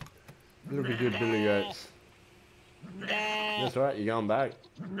 Look at you, Billy Goats. That's right, you're going back.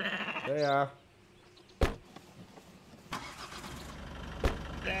 There you are.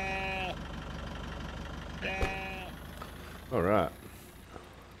 All right.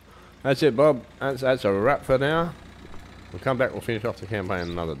 That's it, Bob. That's a wrap for now. We'll come back. We'll finish off the campaign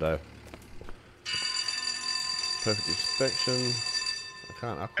another day. Perfect inspection. I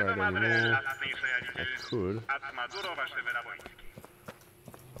can't upgrade anymore. I could.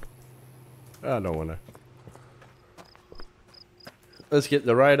 I don't want to. Let's get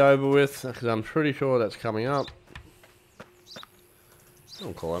the raid over with, because I'm pretty sure that's coming up.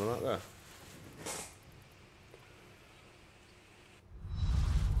 I'm calling it like that.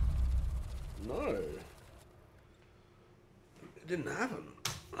 No. It didn't happen.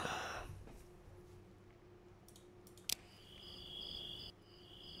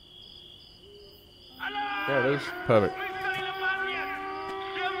 There it is. Perfect.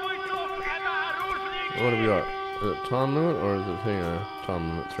 What have we got? Is it time limit or is it time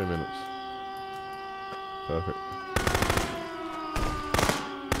limit 3 minutes? Perfect.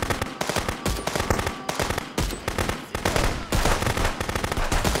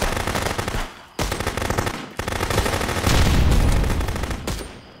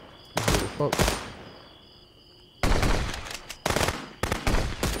 Oh.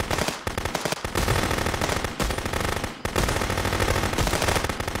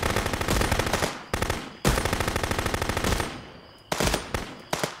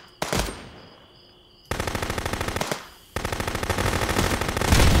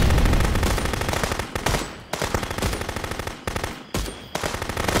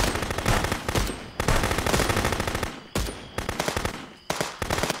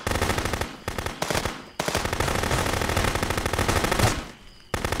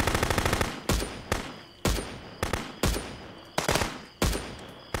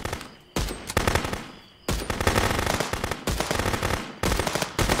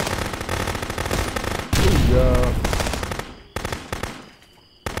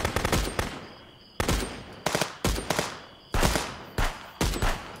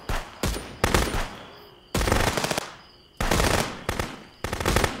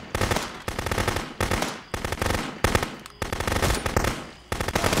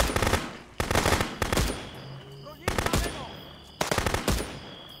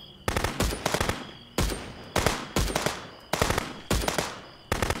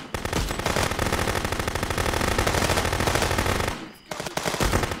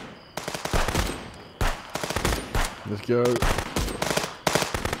 Let's go.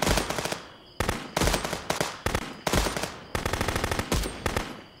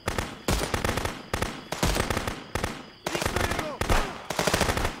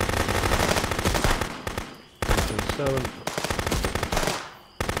 Seven.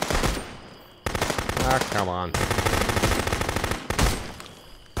 Ah, come on.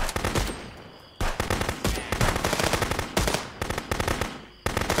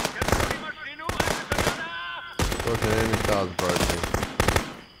 Enemy car's broken.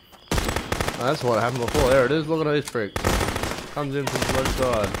 Oh, that's what happened before. There it is. Look at these freaks. Comes in from the left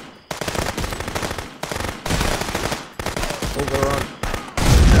side. All go on.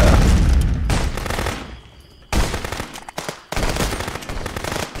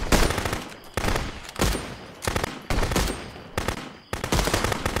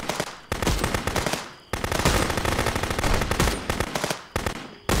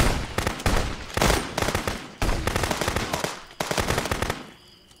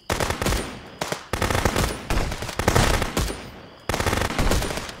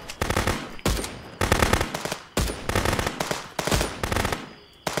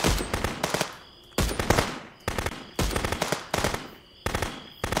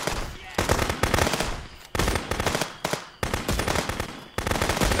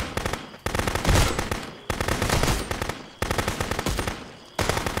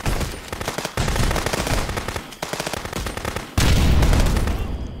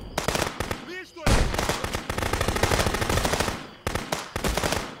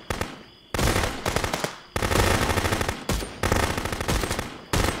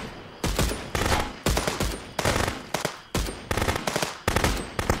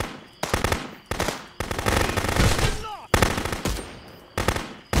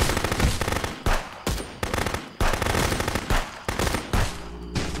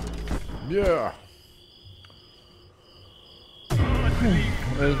 Yeah.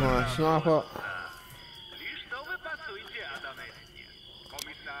 There's my sniper.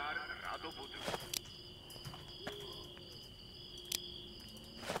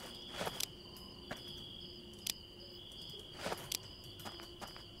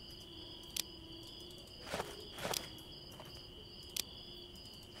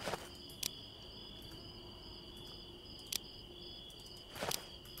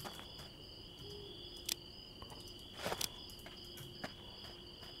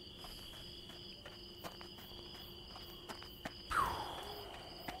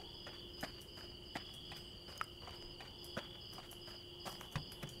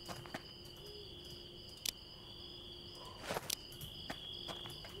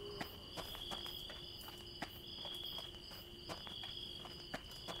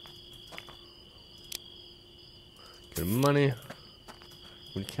 Bit of money.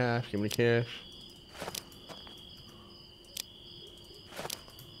 Give me cash, give me cash.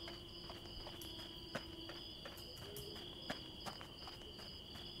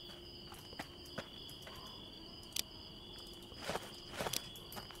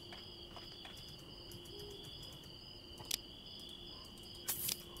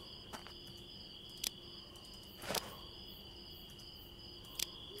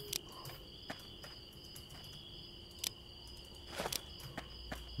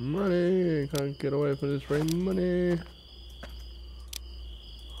 Money, can't get away from this free money.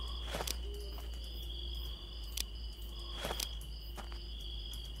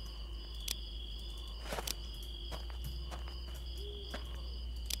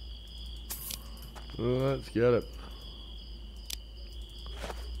 Let's get it.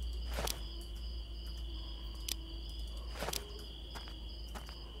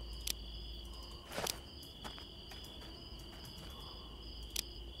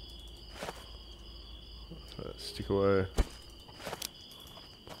 Stick away.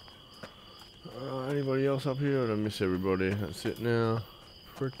 Anybody else up here? Did I miss everybody? That's it now.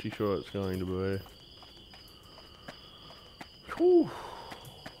 Pretty sure it's going to be. Whew.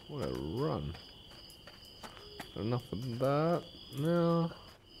 What a run. Enough of that now.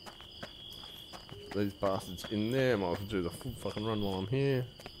 These bastards in there. Might as well do the full fucking run while I'm here.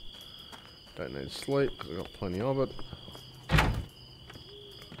 Don't need sleep because I've got plenty of it.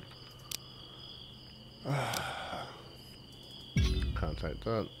 Can't take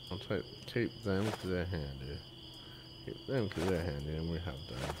that. I'll keep them because they're handy. Keep them because they're handy and we have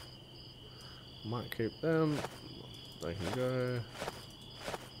them. Might keep them. They can go.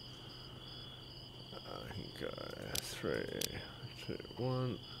 I can go 3, 2,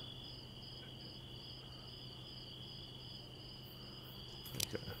 1.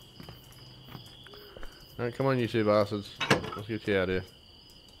 Okay. Alright, come on you two bastards. Let's get you out of here.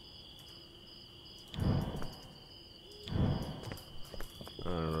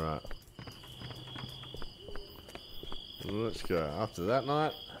 Alright. Let's go. After that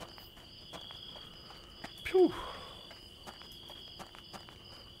night. Phew.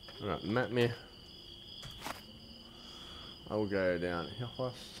 Alright, map me. I will go down here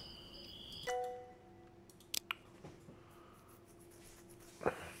first.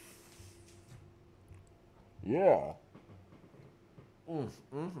 Yeah.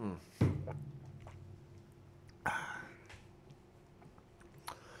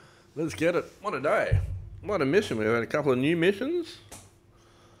 Let's get it. What a day. What a mission. We've had a couple of new missions.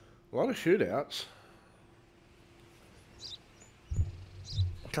 A lot of shootouts.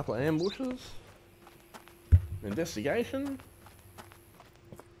 A couple of ambushes. Investigation.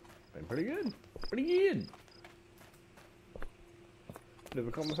 Been pretty good. Pretty good. Bit of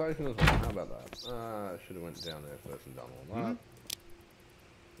a conversation as well. How about that? I should have went down there first and done all that.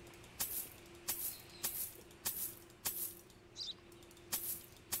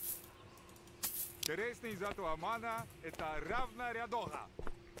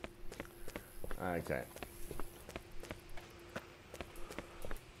 Okay.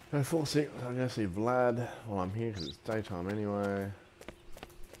 No forcing. I'm going to see Vlad while I'm here because it's daytime anyway.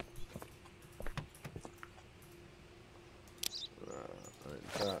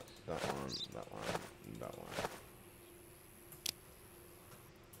 That one.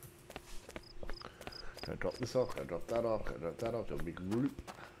 Go drop this off, go drop that off, go drop that off, do a big loop.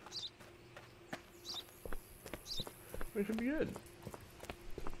 We should be good.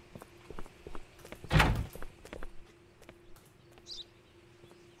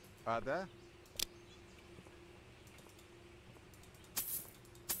 Ada?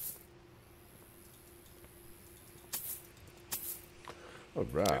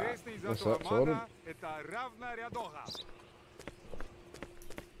 Alright, what's that sorted?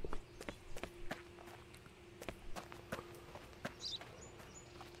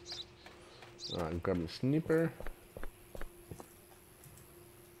 Alright, I'm grabbing a sniper.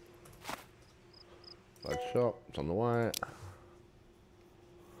 Blood shop, it's on the way.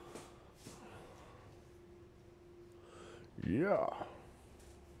 Yeah.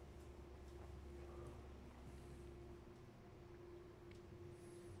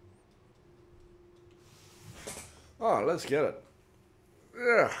 Oh, let's get it.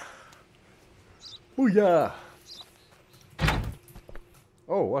 Yeah. Booyah.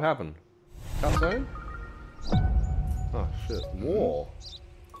 Oh, what happened? Cutscene? Oh shit. War.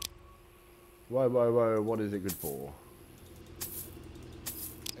 Whoa, what is it good for?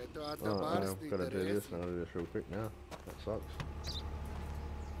 Oh, I've got to do this. I've got to do this real quick now. That sucks.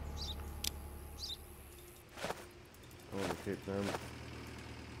 I want to keep them.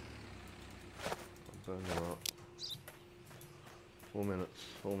 I'll burn them up. 4 minutes,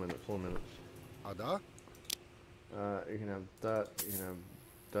 4 minutes, 4 minutes. Ada? You can have that, you can have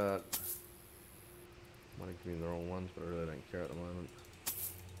that. Might have given me the wrong ones, but I really don't care at the moment.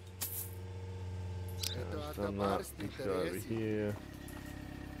 Let's done that. Let's go over here.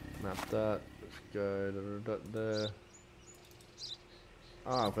 Map that. Let's go there.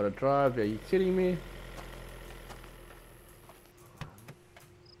 Oh, I've got to drive. Are you kidding me?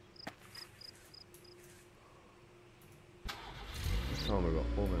 This time we've got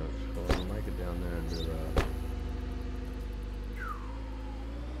 4 minutes. So I'll make it down there and do that.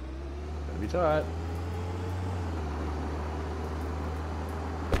 Gonna be tight.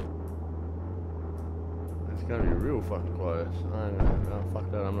 It's gonna be real fucking close. Oh, fuck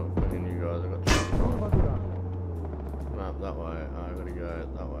that. I'm not fucking you guys. I got too much time. Map that way. I gotta go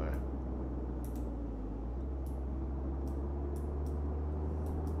that way.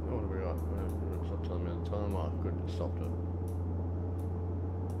 What have we got? It's not telling me the time. Oh, good. It stopped it.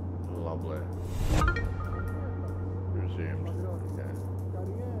 Lovely. Resumed. Okay.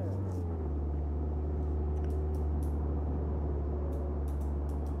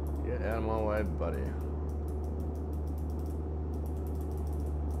 Get out of my way, buddy.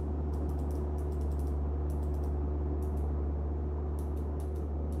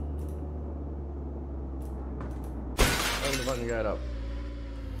 Open the fucking gate up.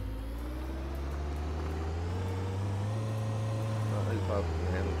 These parts can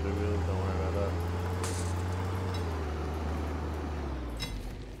handle 2 wheels, don't worry about that.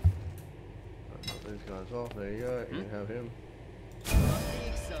 Knock these guys off, there you go, you can have him.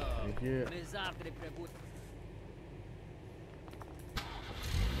 Thank you.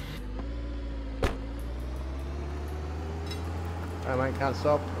 Alright mate, can't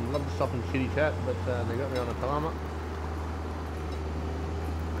stop. I'd love to stop and chitty chat, but they got me on a timer.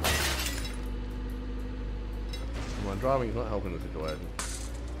 My driving is not helping the situation.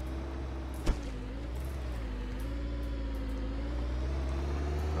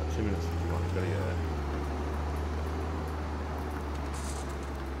 Right, 2 minutes 51, gotta go.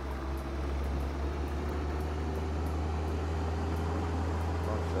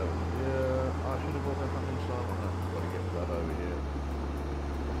 Yeah, I should have brought that fucking sign on that. Gotta get that over here.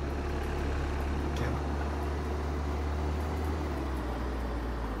 Damn it.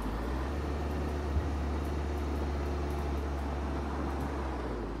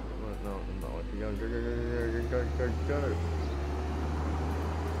 No, go, go, go, go, go, go, go, go.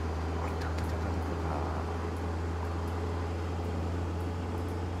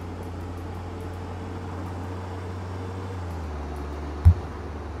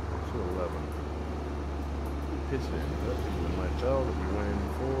 Pissing. This is the motel that we went in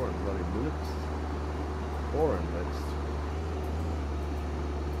before and bloody blitzed. Or in blitzed.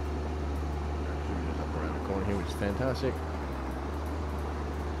 Actually, we're just up around the corner here, which is fantastic.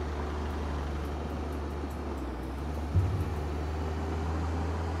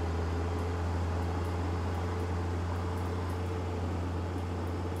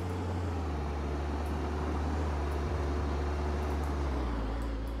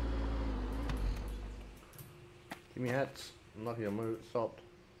 Give me hats. I'm lucky I moved, stopped.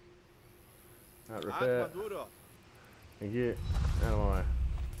 Out repair. Thank you. Out of my way.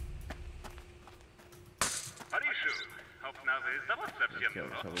 Okay,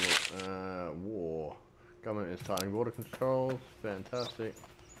 let's have a look. War. Government is tightening border controls. Fantastic.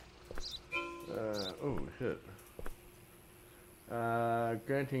 Oh shit.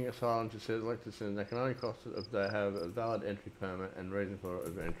 Granting asylum to elected citizens that can only cost it if they have a valid entry permit and reason for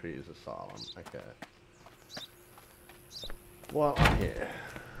entry is asylum. Okay. Well, I'm here.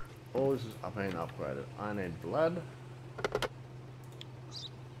 All this is being upgraded. I need blood. Let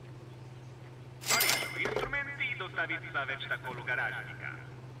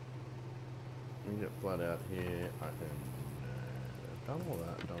me get blood out here. I can done all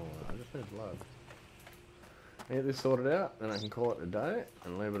that, I just need blood. I get this sorted out, then I can call it a day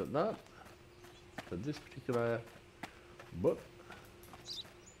and leave it at that. For this particular book.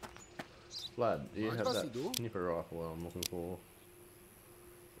 Blood, do you have that sniper rifle I'm looking for?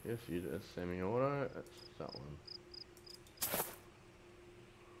 Yes, you do. It's semi-auto. That's that one.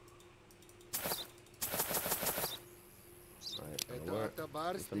 Right, that'll work.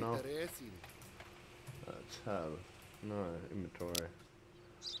 That's enough. Let's have no inventory.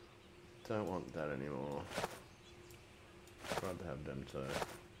 Don't want that anymore. I'd rather have them too.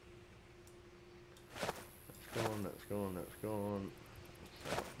 That's gone. That's gone. That's gone.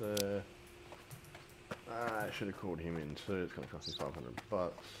 That's up there. I should have called him in too, it's going to cost me $500.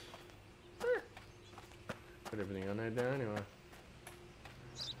 Got everything I need there anyway.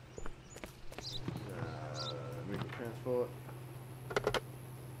 Vehicle transport.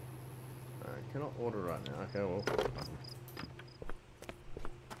 Cannot order right now. Okay, well.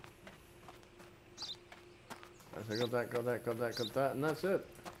 So got that, and that's it.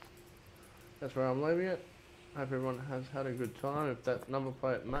 That's where I'm leaving it. Hope everyone has had a good time. If that number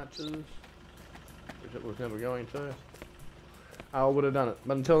plate matches, which it was never going to, I would have done it.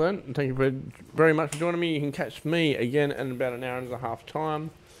 But until then, thank you very much for joining me. You can catch me again in about an hour and a half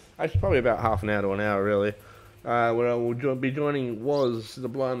time. Actually, probably about half an hour to an hour, really. Where I will be joining was the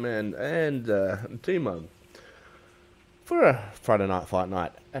Blind Man and Timo for a Friday night fight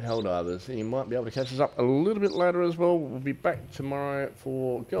night at Helldivers. And you might be able to catch us up a little bit later as well. We'll be back tomorrow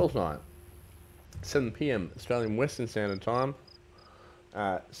for Girls Night. 7 PM Australian Western Standard Time.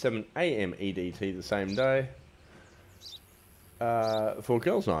 7 AM EDT the same day. For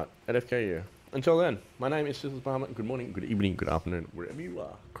Girls Night at FKU. Until then, my name is Sizzles Barman. Good morning, good evening, good afternoon, wherever you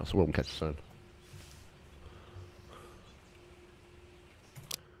are across the world. Catch you soon.